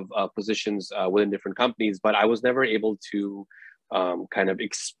levels of positions within different companies, but I was never able to kind of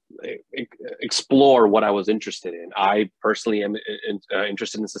explore what I was interested in. I personally am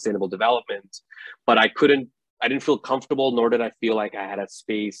interested in sustainable development, but I didn't feel comfortable, nor did I feel like I had a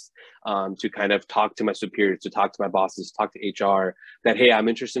space to kind of talk to my superiors, to talk to my bosses, talk to HR, that, hey, I'm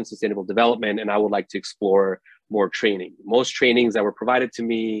interested in sustainable development and I would like to explore more training. Most trainings that were provided to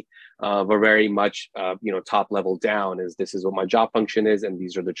me were very much, top level down, as this is what my job function is, and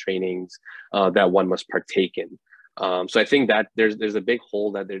these are the trainings that one must partake in. So I think that there's a big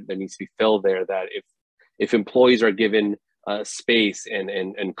hole that there needs to be filled there, that if employees are given space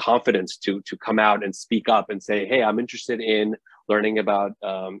and confidence to come out and speak up and say, hey, I'm interested in learning about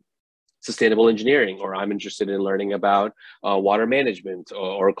sustainable engineering, or I'm interested in learning about water management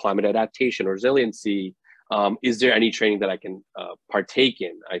or climate adaptation or resiliency. Is there any training that I can partake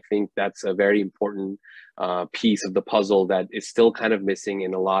in? I think that's a very important piece of the puzzle that is still kind of missing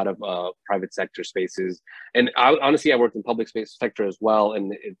in a lot of private sector spaces. And honestly, I worked in public space sector as well,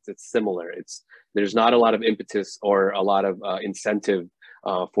 and it's similar. There's not a lot of impetus or a lot of incentive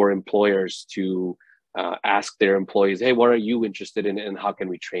for employers to ask their employees, hey, what are you interested in and how can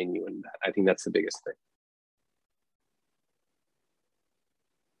we train you in that? I think that's the biggest thing.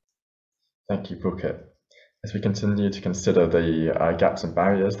 Thank you, Phuket. As we continue to consider the gaps and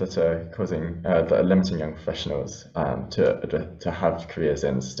barriers that are limiting young professionals to have careers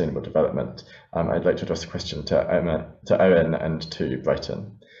in sustainable development, I'd like to address a question to Owen and to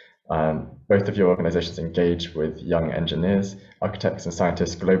Brighton. Both of your organizations engage with young engineers, architects and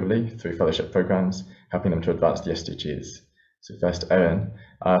scientists globally through fellowship programs, helping them to advance the SDGs. So first, Owen,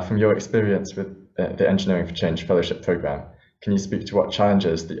 from your experience with the Engineering for Change Fellowship Program, can you speak to what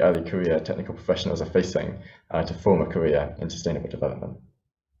challenges the early career technical professionals are facing to form a career in sustainable development?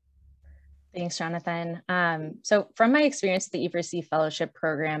 Thanks, Jonathan. So from my experience with the E4C Fellowship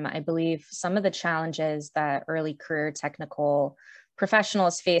Program, I believe some of the challenges that early career technical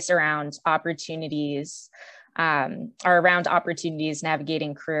professionals face around opportunities are around opportunities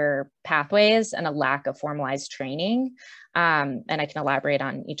navigating career pathways and a lack of formalized training. And I can elaborate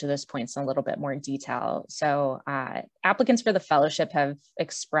on each of those points in a little bit more detail. So applicants for the fellowship have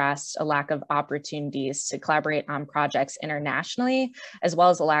expressed a lack of opportunities to collaborate on projects internationally, as well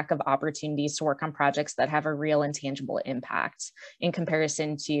as a lack of opportunities to work on projects that have a real and tangible impact in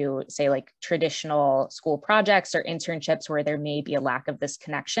comparison to, say, like traditional school projects or internships where there may be a lack of this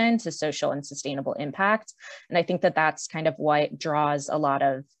connection to social and sustainable impact. And I think that that's kind of what draws a lot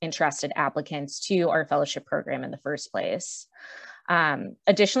of interested applicants to our fellowship program in the first place.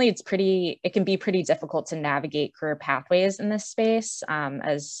 Additionally, it can be pretty difficult to navigate career pathways in this space.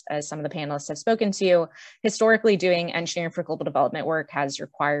 As some of the panelists have spoken to, historically doing engineering for global development work has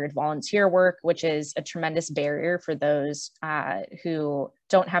required volunteer work, which is a tremendous barrier for those who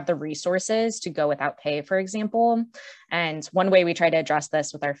don't have the resources to go without pay, for example. And one way we try to address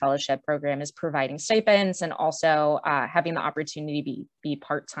this with our fellowship program is providing stipends and also having the opportunity to be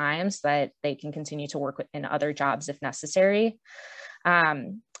part-time so that they can continue to work in other jobs if necessary.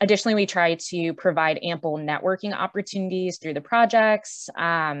 Additionally, we try to provide ample networking opportunities through the projects,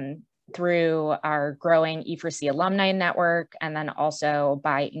 through our growing E4C alumni network, and then also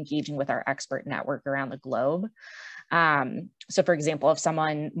by engaging with our expert network around the globe. So for example, if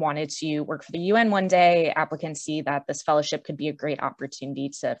someone wanted to work for the UN one day, applicants see that this fellowship could be a great opportunity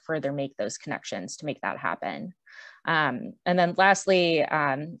to further make those connections to make that happen. And then lastly,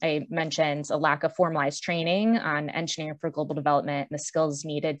 I mentioned a lack of formalized training on engineering for global development and the skills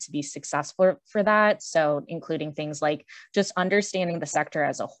needed to be successful for that. So including things like just understanding the sector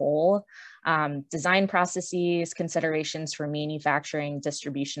as a whole, design processes, considerations for manufacturing,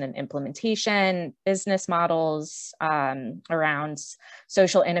 distribution, and implementation, business models around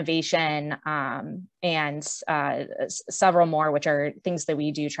social innovation, and several more, which are things that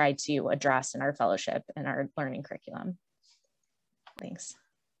we do try to address in our fellowship and our learning curriculum. Thanks.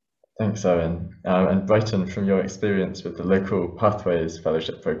 Thanks, Erin. And Brighton, from your experience with the local Pathways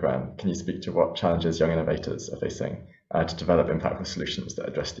Fellowship Programme, can you speak to what challenges young innovators are facing to develop impactful solutions that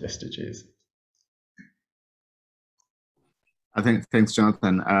address the SDGs? I think, thanks,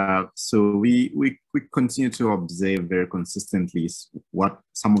 Jonathan. So we continue to observe very consistently what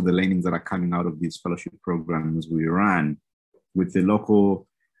some of the learnings that are coming out of these fellowship programs we run. With the local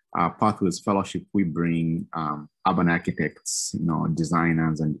Pathways Fellowship, we bring urban architects,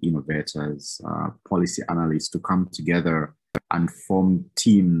 designers and innovators, policy analysts to come together and form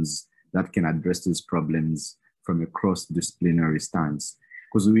teams that can address these problems from a cross-disciplinary stance.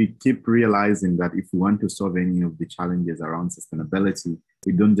 Because we keep realizing that if we want to solve any of the challenges around sustainability,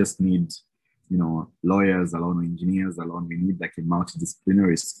 we don't just need, lawyers alone or engineers alone. We need like a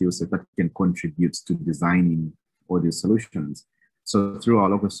multidisciplinary skill set that can contribute to designing all these solutions. So through our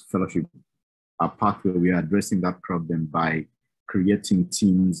local fellowship pathway, we are addressing that problem by creating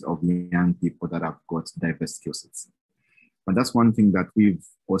teams of young people that have got diverse skill sets. But that's one thing that we've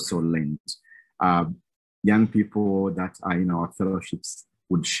also learned. Young people that are in our fellowships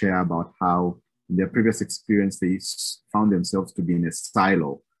would share about how in their previous experience, they found themselves to be in a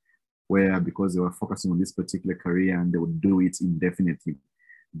silo where, because they were focusing on this particular career and they would do it indefinitely,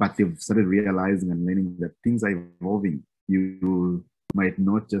 but they've started realizing and learning that things are evolving. You might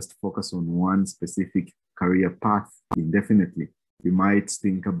not just focus on one specific career path indefinitely. You might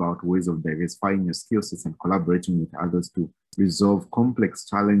think about ways of diversifying your skill sets and collaborating with others to resolve complex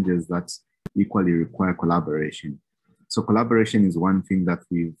challenges that equally require collaboration. So collaboration is one thing that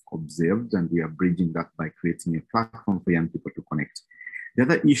we've observed, and we are bridging that by creating a platform for young people to connect. The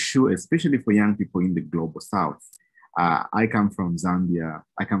other issue, especially for young people in the global south, I come from Zambia,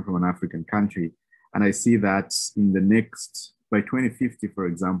 I come from an African country, and I see that by 2050, for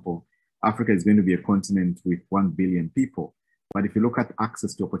example, Africa is going to be a continent with 1 billion people. But if you look at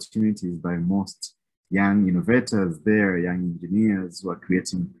access to opportunities by most young innovators there, young engineers who are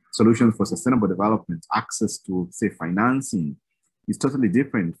creating solutions for sustainable development, access to, say, financing is totally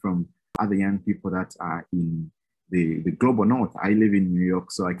different from other young people that are in the global north. I live in New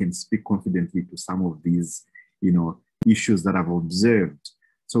York, so I can speak confidently to some of these, issues that I've observed.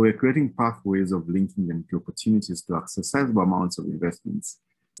 So we're creating pathways of linking them to opportunities to access sizable amounts of investments.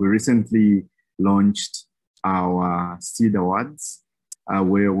 We recently launched our Seed Awards,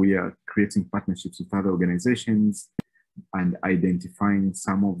 where we are creating partnerships with other organizations and identifying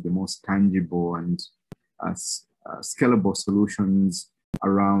some of the most tangible and scalable solutions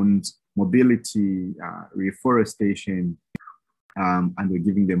around mobility, reforestation, and we're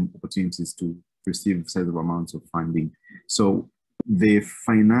giving them opportunities to receive sizable amounts of funding. So the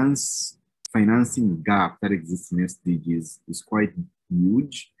financing gap that exists in SDGs is quite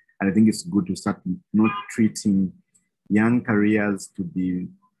huge. And I think it's good to start not treating young careers to be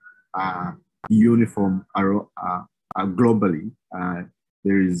uniform globally.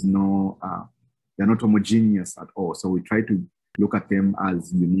 They're not homogeneous at all. So we try to look at them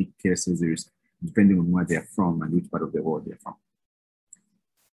as unique cases depending on where they're from and which part of the world they're from.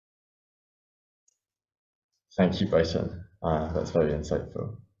 Thank you, Brighton. That's very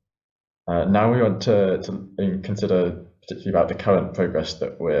insightful. Now we want to consider particularly about the current progress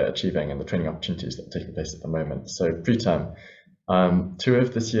that we're achieving and the training opportunities that are taking place at the moment. So pre-term, 2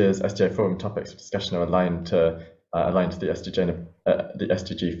 of this year's STI Forum topics of discussion are aligned to the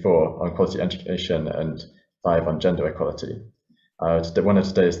SDG 4 on quality education and 5 on gender equality. One of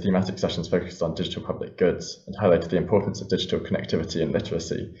today's thematic sessions focused on digital public goods and highlighted the importance of digital connectivity and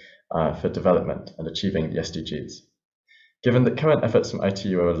literacy for development and achieving the SDGs. Given that current efforts from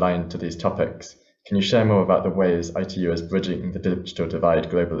ITU are aligned to these topics, can you share more about the ways ITU is bridging the digital divide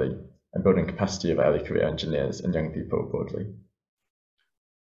globally and building capacity of early career engineers and young people broadly?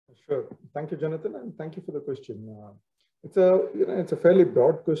 Sure. Thank you, Jonathan, and thank you for the question. It's a fairly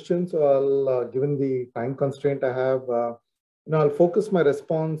broad question, so I'll, given the time constraint I have, I'll focus my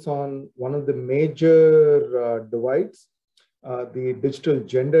response on one of the major divides, the digital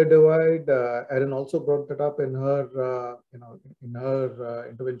gender divide. Erin also brought that up in her,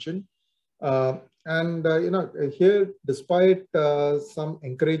 intervention. Here, despite some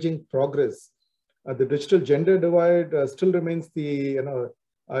encouraging progress the digital gender divide still remains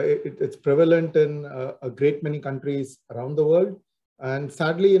it's prevalent in a great many countries around the world. And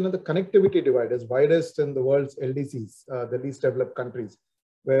sadly, the connectivity divide is widest in the world's LDCs, the least developed countries,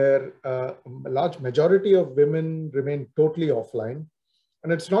 where a large majority of women remain totally offline.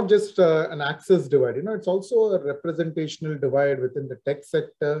 And it's not just an access divide, it's also a representational divide within the tech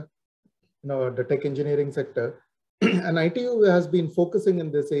sector, the tech engineering sector. And ITU has been focusing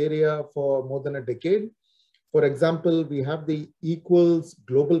in this area for more than a decade. For example, we have the Equals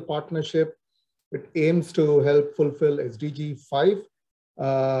Global Partnership. It aims to help fulfill SDG 5.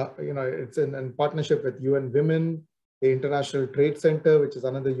 It's in partnership with UN Women, the International Trade Center, which is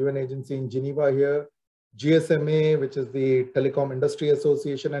another UN agency in Geneva here, GSMA, which is the Telecom Industry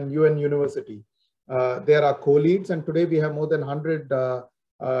Association, and UN University. There are co-leads, and today we have more than 100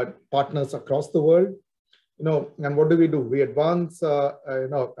 partners across the world. And what do? We advance,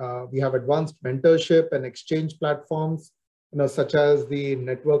 we have advanced mentorship and exchange platforms, such as the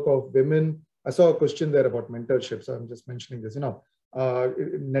Network of Women. I saw a question there about mentorship, so I'm just mentioning this,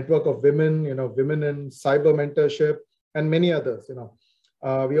 Network of Women, Women in Cyber Mentorship, and many others,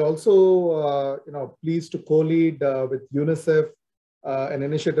 We also, pleased to co-lead with UNICEF, an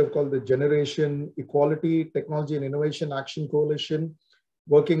initiative called the Generation Equality Technology and Innovation Action Coalition,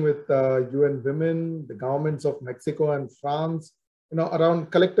 working with UN Women, the governments of Mexico and France,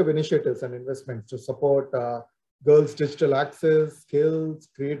 around collective initiatives and investments to support girls' digital access, skills,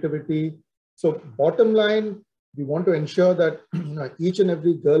 creativity. So bottom line, we want to ensure that each and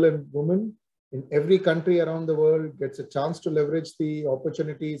every girl and woman in every country around the world gets a chance to leverage the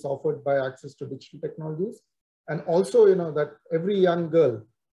opportunities offered by access to digital technologies. And also, that every young girl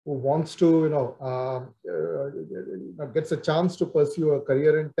who wants to, gets a chance to pursue a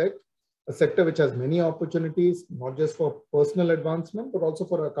career in tech, a sector which has many opportunities, not just for personal advancement, but also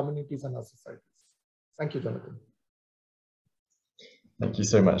for our communities and our societies. Thank you, Jonathan. Thank you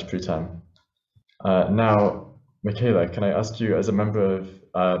so much, Pritam. Now, Michaela, can I ask you, as a member of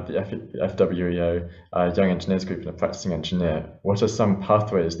the FWEO Young Engineers Group and a practicing engineer, what are some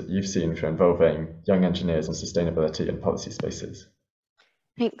pathways that you've seen for involving young engineers in sustainability and policy spaces?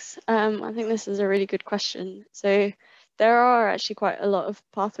 Thanks. I think this is a really good question. So there are actually quite a lot of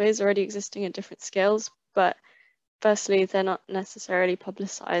pathways already existing at different scales, but firstly, they're not necessarily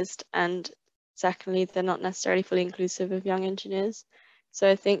publicized, and secondly, they're not necessarily fully inclusive of young engineers. So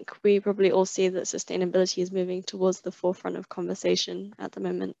I think we probably all see that sustainability is moving towards the forefront of conversation at the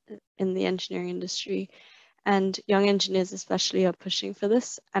moment in the engineering industry. And young engineers especially are pushing for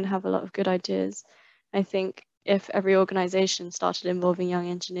this and have a lot of good ideas. I think if every organization started involving young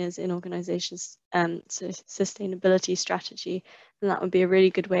engineers in organizations' sustainability strategy, then that would be a really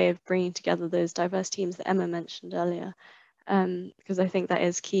good way of bringing together those diverse teams that Emma mentioned earlier. Because I think that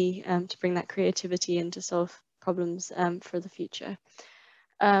is key to bring that creativity and to solve problems for the future.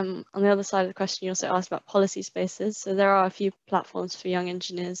 On the other side of the question, you also asked about policy spaces. So there are a few platforms for young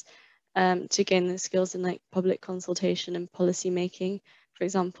engineers to gain the skills in public consultation and policy making. For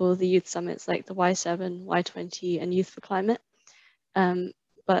example, the youth summits like the Y7, Y20 and Youth for Climate.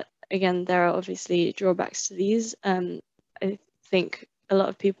 But again, there are obviously drawbacks to these. I think a lot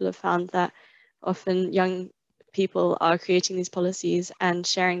of people have found that often young people are creating these policies and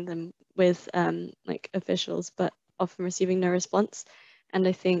sharing them with officials, but often receiving no response. And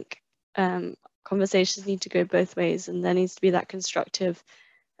I think conversations need to go both ways, and there needs to be that constructive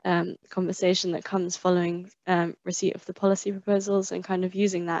conversation that comes following receipt of the policy proposals, and kind of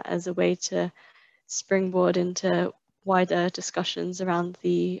using that as a way to springboard into wider discussions around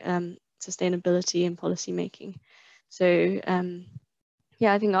the sustainability and policy making. So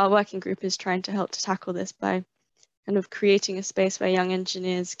yeah, I think our working group is trying to help to tackle this by kind of creating a space where young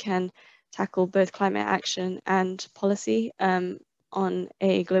engineers can tackle both climate action and policy on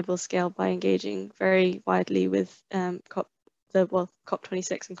a global scale by engaging very widely with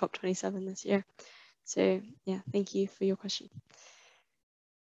COP26 and COP27 this year. So yeah, thank you for your question.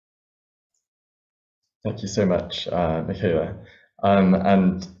 Thank you so much, Michaela.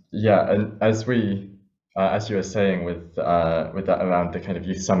 And yeah, and as you were saying with that around the kind of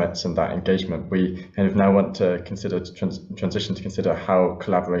youth summits and that engagement, we kind of now want to consider transition to consider how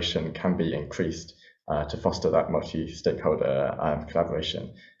collaboration can be increased to foster that multi-stakeholder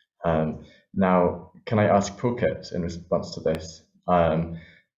collaboration. Now, can I ask Pulkit in response to this, and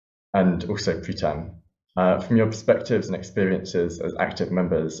also Pritam, from your perspectives and experiences as active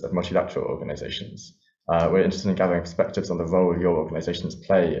members of multilateral organizations, we're interested in gathering perspectives on the role your organizations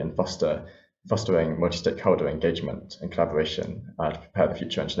play in fostering multi-stakeholder engagement and collaboration to prepare the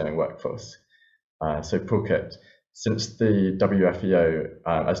future engineering workforce. So Pulkit, Since the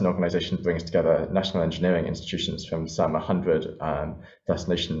WFEO as an organization brings together national engineering institutions from some 100 plus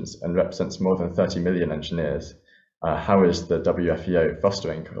nations and represents more than 30 million engineers, how is the WFEO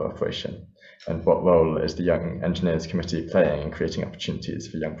fostering cooperation? And what role is the Young Engineers Committee playing in creating opportunities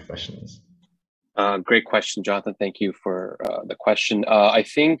for young professionals? Great question, Jonathan. Thank you for the question. I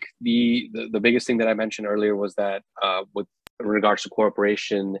think the biggest thing that I mentioned earlier was that with regards to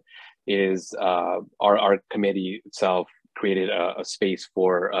cooperation is our committee itself created a space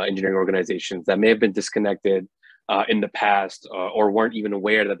for engineering organizations that may have been disconnected in the past or weren't even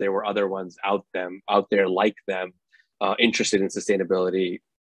aware that there were other ones out there like them interested in sustainability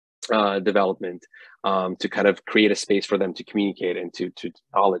development, to kind of create a space for them to communicate and to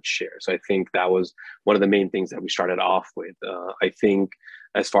knowledge share. So I think that was one of the main things that we started off with. I think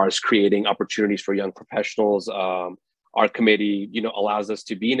as far as creating opportunities for young professionals, our committee, allows us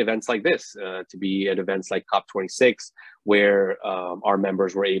to be in events like this, to be at events like COP26, where our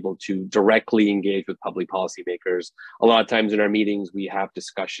members were able to directly engage with public policymakers. A lot of times in our meetings, we have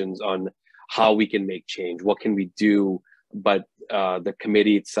discussions on how we can make change, what can we do, but the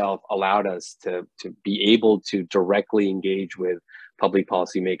committee itself allowed us to be able to directly engage with public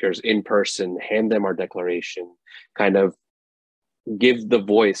policymakers in person, hand them our declaration, kind of give the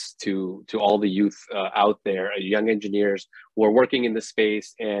voice to all the youth out there, young engineers who are working in the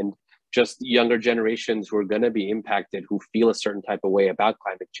space, and just younger generations who are going to be impacted, who feel a certain type of way about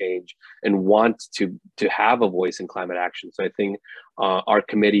climate change and want to have a voice in climate action. So I think our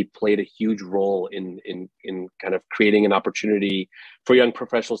committee played a huge role in kind of creating an opportunity for young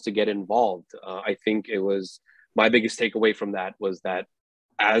professionals to get involved. I think it was my biggest takeaway from that was that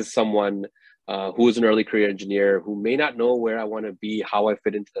as someone who is an early career engineer, who may not know where I want to be, how I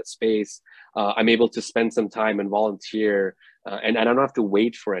fit into that space, I'm able to spend some time and volunteer. And I don't have to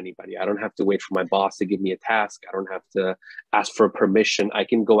wait for anybody. I don't have to wait for my boss to give me a task. I don't have to ask for permission. I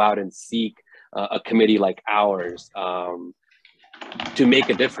can go out and seek a committee like ours to make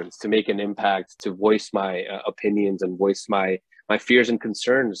a difference, to make an impact, to voice my opinions and voice my fears and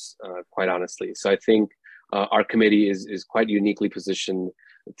concerns, quite honestly. So I think our committee is quite uniquely positioned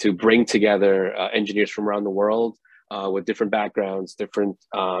to bring together engineers from around the world with different backgrounds, different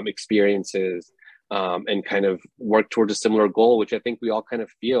experiences, and kind of work towards a similar goal, which I think we all kind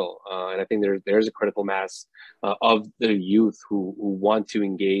of feel. And I think there's a critical mass of the youth who want to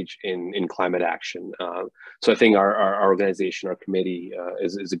engage in climate action. So I think our organization, our committee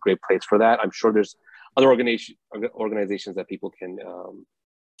is a great place for that. I'm sure there's other organizations that people can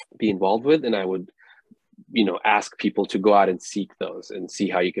be involved with, and I would ask people to go out and seek those and see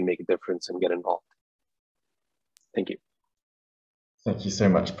how you can make a difference and get involved. Thank you. Thank you so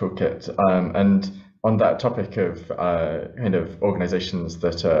much, Pulkit. And on that topic of kind of organizations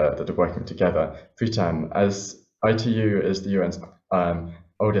that are working together, Pritam, as ITU is the UN's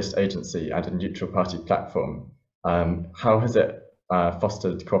oldest agency and a neutral party platform, how has it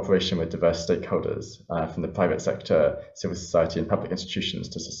fostered cooperation with diverse stakeholders from the private sector, civil society, and public institutions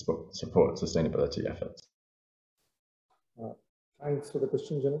to support sustainability efforts? Thanks for the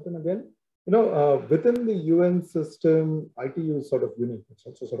question, Jonathan, again. Within the UN system, ITU is sort of unique. It's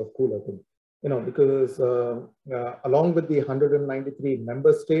also sort of cool, I think, because along with the 193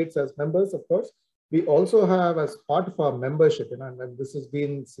 member states as members, of course, we also have as part of our membership, and this has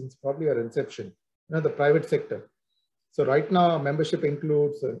been since probably our inception, the private sector. So right now, our membership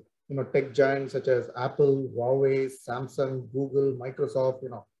includes, tech giants such as Apple, Huawei, Samsung, Google, Microsoft,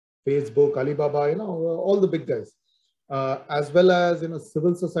 Facebook, Alibaba, all the big guys. As well as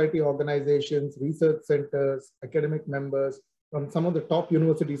civil society organizations, research centers, academic members from some of the top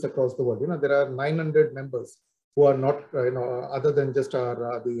universities across the world. There are 900 members who are not, other than just the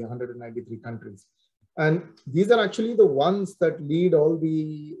 193 countries. And these are actually the ones that lead all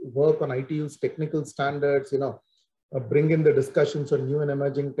the work on ITU's technical standards, bring in the discussions on new and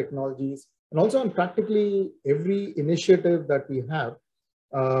emerging technologies, and also on practically every initiative that we have.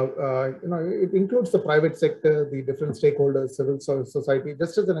 It includes the private sector, the different stakeholders, civil society.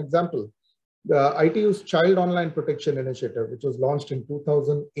 Just as an example, the ITU's Child Online Protection Initiative, which was launched in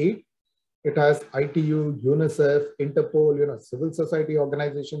 2008, it has ITU, UNICEF, Interpol, civil society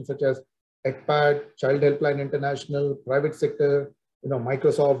organizations such as ECPAD, Child Helpline International, private sector,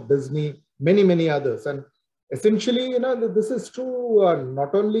 Microsoft, Disney, many others. And essentially, this is true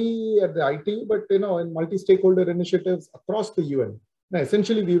not only at the ITU, but in multi-stakeholder initiatives across the UN. Now,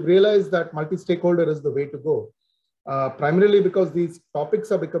 essentially, we've realized that multi-stakeholder is the way to go, primarily because these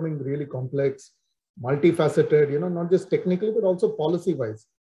topics are becoming really complex, multifaceted, not just technically, but also policy-wise.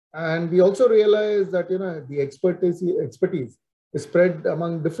 And we also realize that, the expertise is spread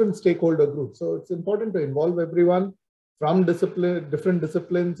among different stakeholder groups. So it's important to involve everyone from different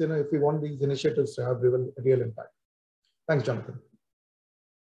disciplines, if we want these initiatives to have real impact. Thanks, Jonathan.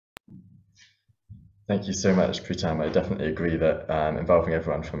 Thank you so much, Pritam. I definitely agree that involving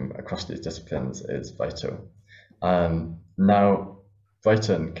everyone from across these disciplines is vital. Now,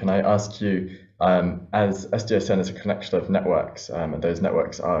 Brighton, can I ask you, as SDSN is a collection of networks, and those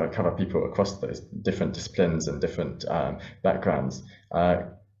networks cover people across those different disciplines and different backgrounds,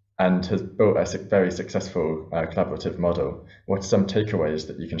 and has built a very successful collaborative model, what are some takeaways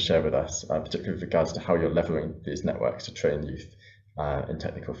that you can share with us, particularly with regards to how you're leveraging these networks to train youth in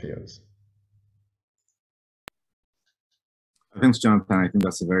technical fields? Thanks, Jonathan. I think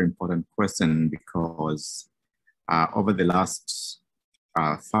that's a very important question because over the last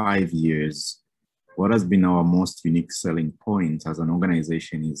 5 years, what has been our most unique selling point as an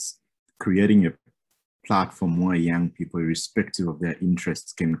organization is creating a platform where young people, irrespective of their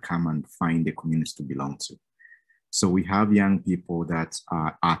interests, can come and find a community to belong to. So we have young people that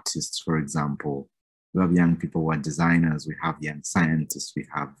are artists, for example. We have young people who are designers. We have young scientists. We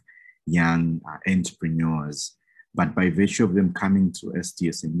have young entrepreneurs. But by virtue of them coming to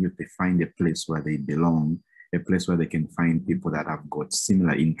SDSN Youth, they find a place where they belong, a place where they can find people that have got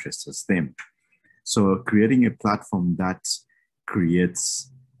similar interests as them. So creating a platform that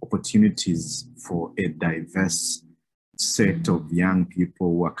creates opportunities for a diverse set of young people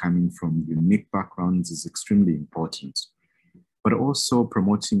who are coming from unique backgrounds is extremely important. But also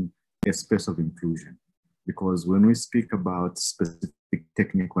promoting a space of inclusion. Because when we speak about specific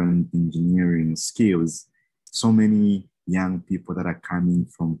technical and engineering skills, so many young people that are coming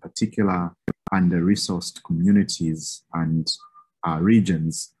from particular under-resourced communities and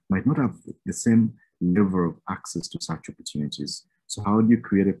regions might not have the same level of access to such opportunities. So how do you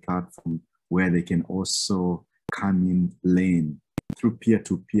create a platform where they can also come in, learn through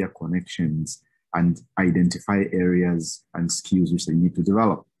peer-to-peer connections and identify areas and skills which they need to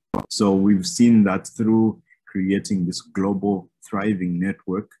develop? So we've seen that through creating this global thriving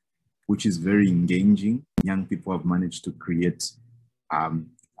network, which is very engaging. Young people have managed to create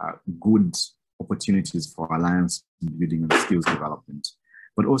good opportunities for alliance building and skills development.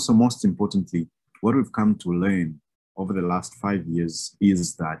 But also, most importantly, what we've come to learn over the last 5 years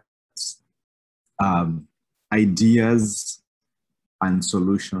is that ideas and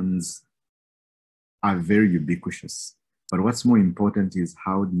solutions are very ubiquitous. But what's more important is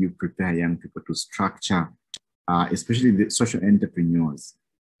how do you prepare young people to structure, especially the social entrepreneurs,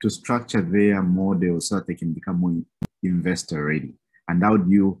 to structure their model so that they can become more investor ready? And how do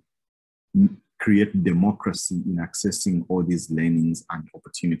you create democracy in accessing all these learnings and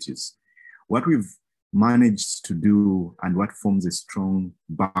opportunities? What we've managed to do and what forms a strong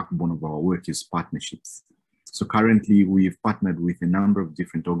backbone of our work is partnerships. So currently we've partnered with a number of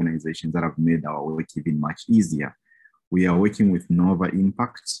different organizations that have made our work even much easier. We are working with Nova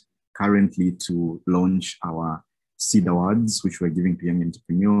Impact currently to launch our Seed Awards, which we're giving to young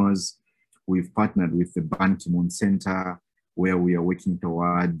entrepreneurs. We've partnered with the Ban Ki-moon Center, where we are working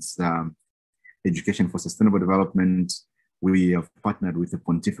towards education for sustainable development. We have partnered with the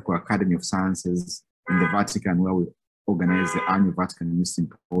Pontifical Academy of Sciences in the Vatican, where we organize the annual Vatican Youth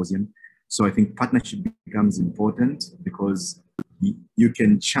Symposium. So I think partnership becomes important because you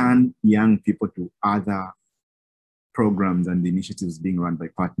can churn young people to other programs and initiatives being run by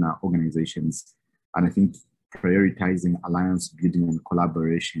partner organizations. And I think prioritizing alliance building and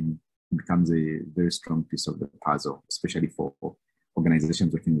collaboration becomes a very strong piece of the puzzle, especially for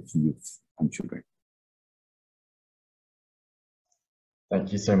organizations working with youth and children.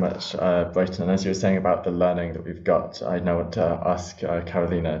 Thank you so much, Brighton. And as you were saying about the learning that we've got, I now want to ask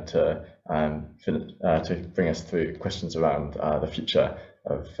Carolina to bring us through questions around the future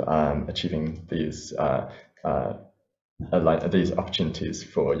of achieving these opportunities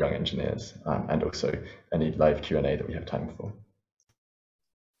for young engineers, and also any live Q&A that we have time for.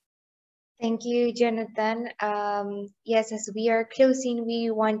 Thank you, Jonathan. Yes, as we are closing,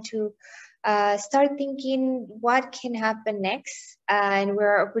 we want to start thinking what can happen next and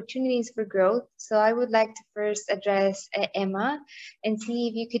where are opportunities for growth. So I would like to first address Emma and see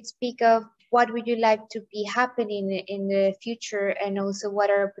if you could speak of what would you like to be happening in the future, and also what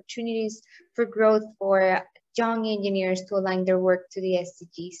are opportunities for growth for young engineers to align their work to the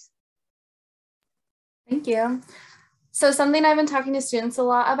SDGs. Thank you. So something I've been talking to students a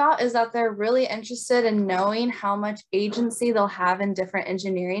lot about is that they're really interested in knowing how much agency they'll have in different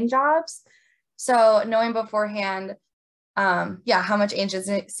engineering jobs. So knowing beforehand, how much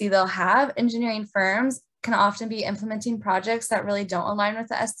agency they'll have. Engineering firms can often be implementing projects that really don't align with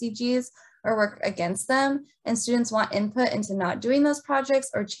the SDGs, or work against them, and students want input into not doing those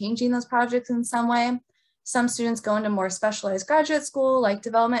projects or changing those projects in some way. Some students go into more specialized graduate school like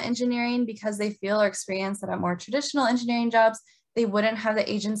development engineering because they feel or experience that at more traditional engineering jobs, they wouldn't have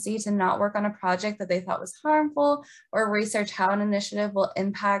the agency to not work on a project that they thought was harmful or research how an initiative will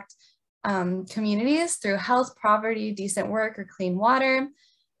impact communities through health, poverty, decent work, or clean water,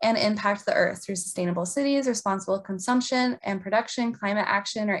 and impact the earth through sustainable cities, responsible consumption and production, climate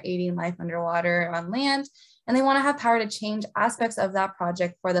action, or aiding life underwater or on land. And they want to have power to change aspects of that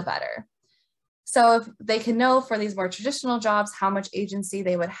project for the better. So if they can know for these more traditional jobs how much agency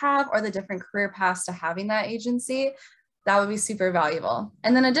they would have or the different career paths to having that agency, that would be super valuable.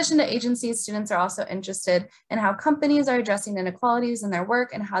 And then in addition to agencies, students are also interested in how companies are addressing inequalities in their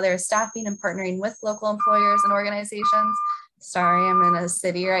work and how they're staffing and partnering with local employers and organizations. Sorry, I'm in a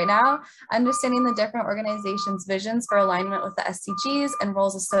city right now. Understanding the different organizations' visions for alignment with the SDGs and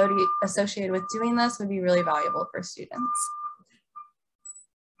roles associated with doing this would be really valuable for students.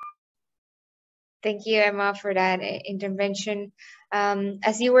 Thank you, Emma, for that intervention.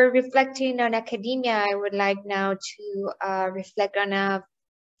 As you were reflecting on academia, I would like now to reflect on a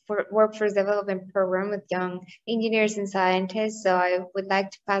workforce development program with young engineers and scientists. So I would like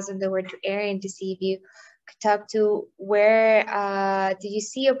to pass on the word to Erin to see if you could talk to where do you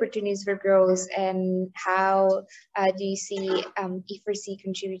see opportunities for growth and how do you see E4C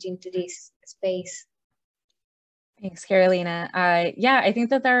contributing to this space? Thanks, Carolina. Yeah, I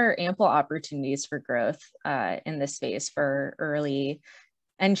think that there are ample opportunities for growth in this space for early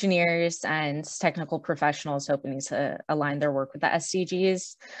engineers and technical professionals hoping to align their work with the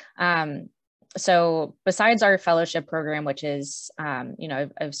SDGs. So besides our fellowship program, which is,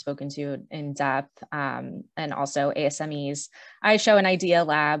 I've spoken to in depth, and also ASMEs, I show an idea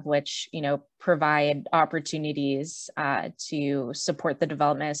lab, which, provide opportunities to support the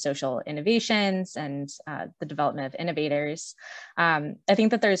development of social innovations and the development of innovators. I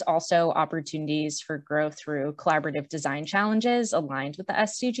think that there's also opportunities for growth through collaborative design challenges aligned with the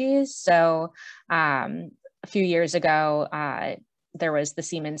SDGs. So a few years ago, there was the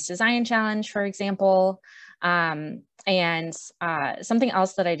Siemens Design Challenge, for example. And something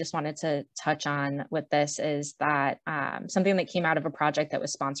else that I just wanted to touch on with this is that something that came out of a project that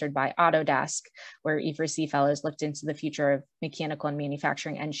was sponsored by Autodesk, where E4C fellows looked into the future of mechanical and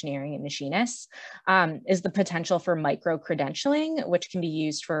manufacturing engineering and machinists, is the potential for micro-credentialing, which can be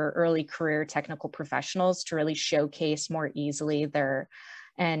used for early career technical professionals to really showcase more easily their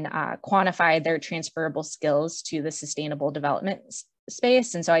and quantify their transferable skills to the sustainable development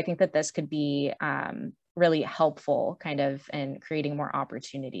space. And so I think that this could be really helpful kind of in creating more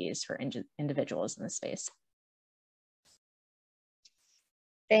opportunities for individuals in this space.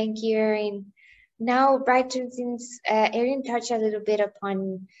 Thank you, Erin. Now, Brighton, since Erin touched a little bit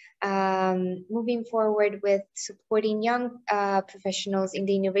upon moving forward with supporting young professionals in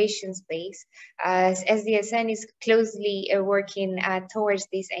the innovation space, as SDSN is closely working towards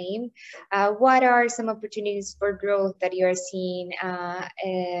this aim, what are some opportunities for growth that you are seeing,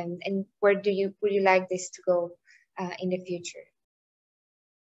 and where would you like this to go in the future?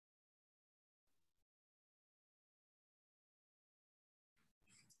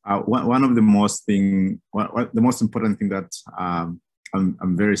 One of the most important thing that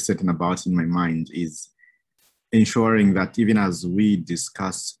I'm very certain about in my mind is ensuring that even as we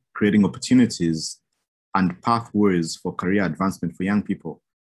discuss creating opportunities and pathways for career advancement for young people,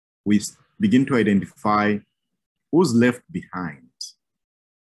 we begin to identify who's left behind.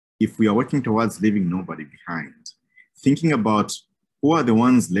 If we are working towards leaving nobody behind, thinking about who are the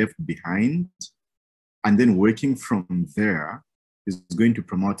ones left behind, and then working from there is going to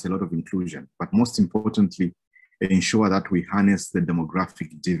promote a lot of inclusion, but most importantly, ensure that we harness the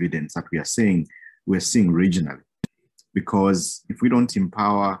demographic dividends that we're seeing regionally. Because if we don't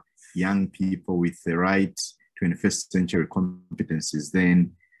empower young people with the right 21st century competencies,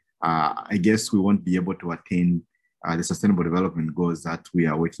 then I guess we won't be able to attain the sustainable development goals that we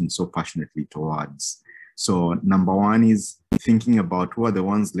are working so passionately towards. So number one is thinking about who are the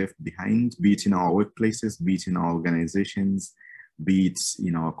ones left behind, be it in our workplaces, be it in our organizations, be it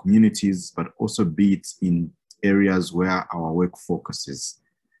in our communities, but also be it in areas where our work focuses,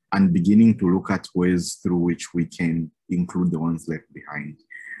 and beginning to look at ways through which we can include the ones left behind.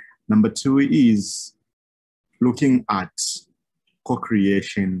 Number two is looking at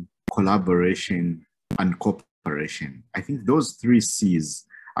co-creation, collaboration, and cooperation. I think those three C's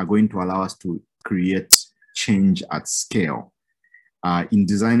are going to allow us to create change at scale. In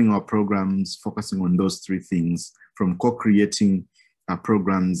designing our programs, focusing on those three things, from co-creating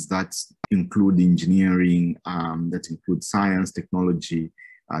programs that include engineering, that include science, technology,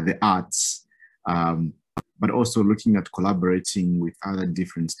 the arts, but also looking at collaborating with other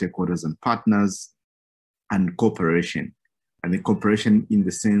different stakeholders and partners, and cooperation. And the cooperation in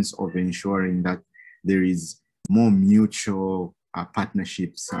the sense of ensuring that there is more mutual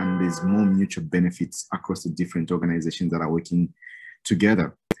partnerships and there's more mutual benefits across the different organizations that are working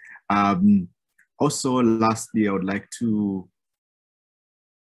together. Also, lastly, I would like to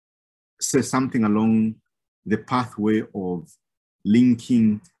say something along the pathway of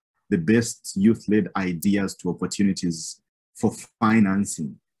linking the best youth-led ideas to opportunities for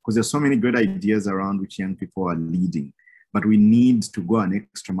financing, because there's so many good ideas around which young people are leading, but we need to go an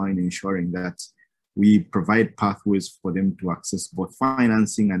extra mile in ensuring that we provide pathways for them to access both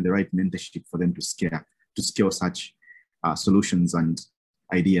financing and the right mentorship for them to scale such solutions and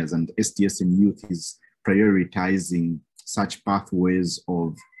ideas. And STSM Youth is prioritizing such pathways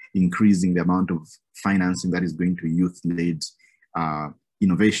of increasing the amount of financing that is going to youth-led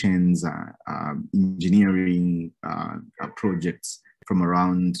innovations, engineering projects from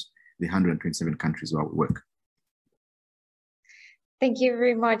around the 127 countries where we work. Thank you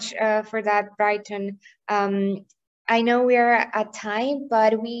very much for that, Brighton. I know we are at time,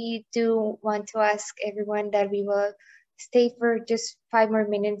 but we do want to ask everyone that we will stay for just 5 more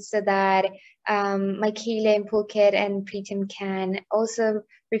minutes so that Michaela and Pulkit and Preetam can also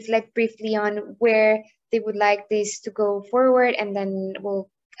reflect briefly on where they would like this to go forward, and then we'll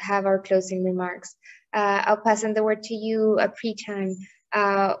have our closing remarks. I'll pass on the word to you, Preetam.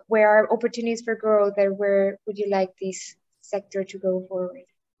 Where are opportunities for growth, and where would you like this sector to go forward?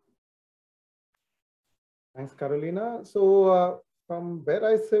 Thanks, Carolina. So from where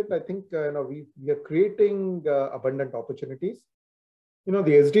I sit, I think we are creating abundant opportunities. The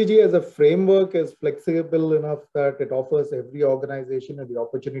SDG as a framework is flexible enough that it offers every organization the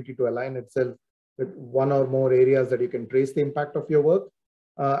opportunity to align itself with one or more areas that you can trace the impact of your work.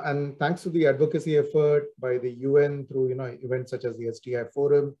 And thanks to the advocacy effort by the UN through events such as the STI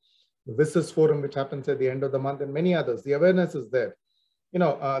Forum, the WSIS Forum, which happens at the end of the month, and many others, the awareness is there.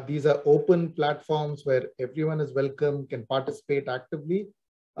 These are open platforms where everyone is welcome, can participate actively.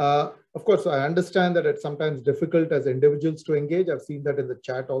 Of course, I understand that it's sometimes difficult as individuals to engage. I've seen that in the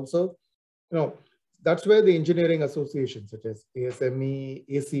chat also. That's where the engineering associations such as ASME,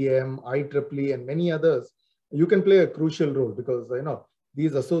 ACM, IEEE, and many others, you can play a crucial role, because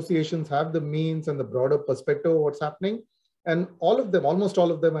these associations have the means and the broader perspective of what's happening. And all of them, almost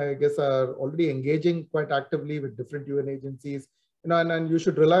all of them, I guess, are already engaging quite actively with different UN agencies. And you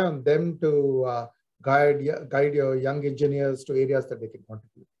should rely on them to guide your young engineers to areas that they can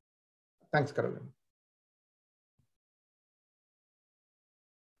contribute. Thanks, Caroline.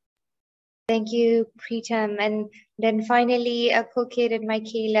 Thank you, Preetam. And then finally, Pulkit and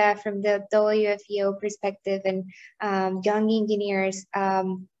Michaela, from the WFEO perspective and young engineers,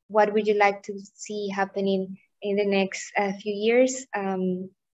 what would you like to see happening in the next few years?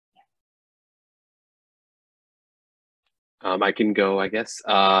 I can go, I guess.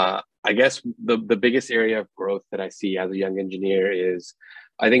 I guess the biggest area of growth that I see as a young engineer is,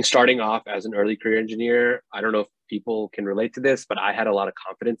 I think, starting off as an early career engineer. I don't know if people can relate to this, but I had a lot of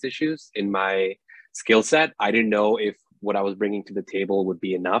confidence issues in my skill set. I didn't know if what I was bringing to the table would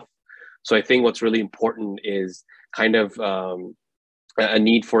be enough. So I think what's really important is kind of a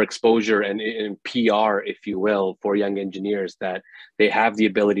need for exposure and PR, if you will, for young engineers, that they have the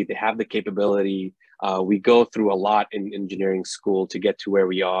ability, they have the capability. We go through a lot in engineering school to get to where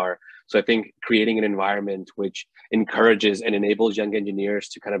we are. So I think creating an environment which encourages and enables young engineers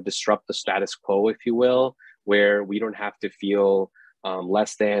to kind of disrupt the status quo, if you will, where we don't have to feel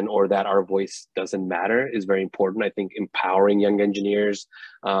less than or that our voice doesn't matter, is very important. I think empowering young engineers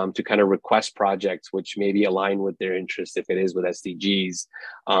to kind of request projects which maybe align with their interests, if it is with SDGs,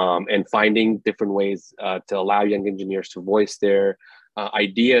 and finding different ways to allow young engineers to voice their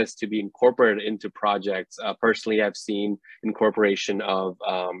ideas to be incorporated into projects. Personally, I've seen incorporation of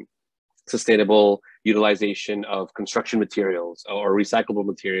sustainable utilization of construction materials or recyclable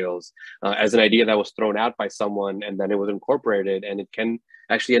materials as an idea that was thrown out by someone, and then it was incorporated, and it can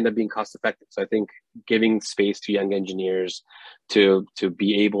actually end up being cost effective. So I think giving space to young engineers to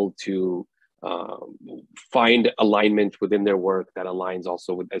be able to find alignment within their work that aligns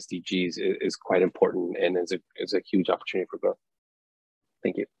also with SDGs is quite important, and is a huge opportunity for growth.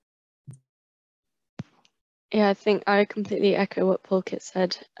 Thank you. Yeah, I think I completely echo what Pulkit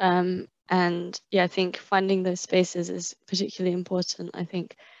said. And yeah, I think finding those spaces is particularly important. I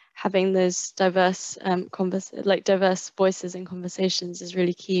think having those diverse diverse voices and conversations is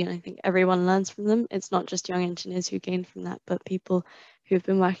really key. And I think everyone learns from them. It's not just young engineers who gain from that, but people who've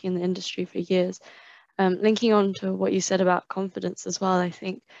been working in the industry for years. Linking on to what you said about confidence as well, I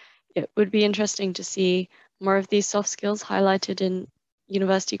think it would be interesting to see more of these soft skills highlighted in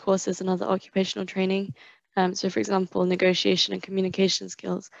university courses and other occupational training. So for example, negotiation and communication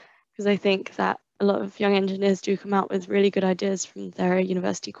skills, because I think that a lot of young engineers do come out with really good ideas from their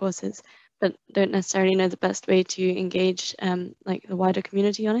university courses, but don't necessarily know the best way to engage like the wider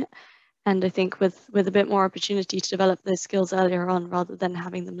community on it. And I think with a bit more opportunity to develop those skills earlier on rather than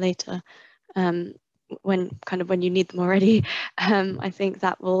having them later, when you need them already, I think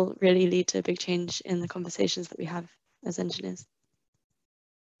that will really lead to a big change in the conversations that we have as engineers.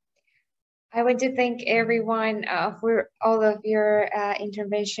 I want to thank everyone for all of your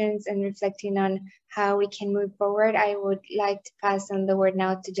interventions and reflecting on how we can move forward. I would like to pass on the word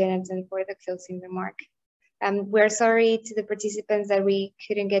now to Jonathan for the closing remark. We're sorry to the participants that we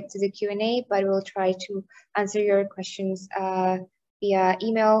couldn't get to the Q&A, but we'll try to answer your questions via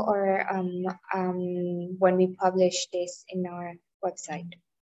email or when we publish this in our website.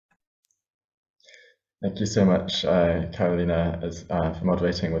 Thank you so much, Carolina, for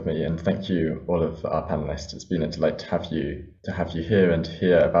moderating with me, and thank you all of our panelists. It's been a delight to have you here and to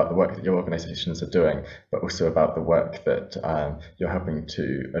hear about the work that your organizations are doing, but also about the work that you're helping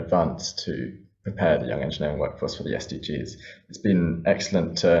to advance to prepare the young engineering workforce for the SDGs. It's been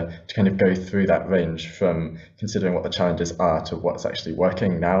excellent to kind of go through that range from considering what the challenges are to what's actually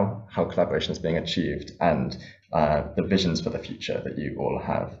working now, how collaboration is being achieved, and the visions for the future that you all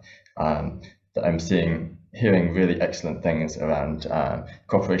have. That I'm hearing really excellent things around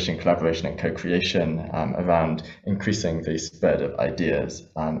cooperation, collaboration, and co-creation, around increasing the spread of ideas,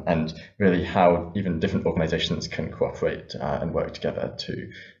 and really how even different organizations can cooperate and work together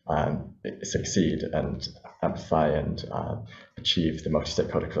to succeed and amplify and achieve the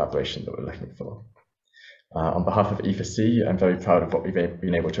multi-stakeholder collaboration that we're looking for. On behalf of E4C, I'm very proud of what we've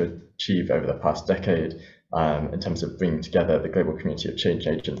been able to achieve over the past decade in terms of bringing together the global community of change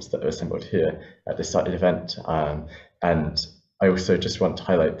agents that are assembled here at this cited event. And I also just want to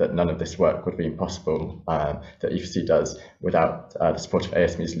highlight that none of this work would have been possible that E4C does without the support of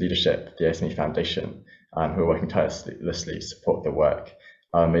ASME's leadership, the ASME Foundation, who are working tirelessly to support the work,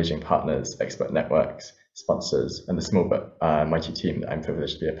 our amazing partners, expert networks, sponsors, and the small but mighty team that I'm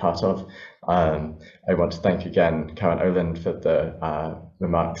privileged to be a part of. I want to thank again Karen Oland for the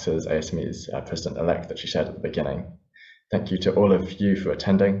remarks as ASME's President-elect that she shared at the beginning. Thank you to all of you for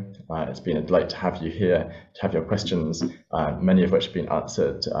attending. It's been a delight to have you here, to have your questions, many of which have been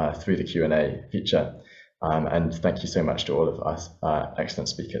answered through the Q&A feature. And thank you so much to all of us excellent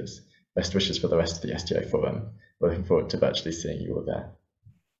speakers. Best wishes for the rest of the STI Forum. We're looking forward to virtually seeing you all there.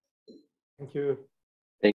 Thank you.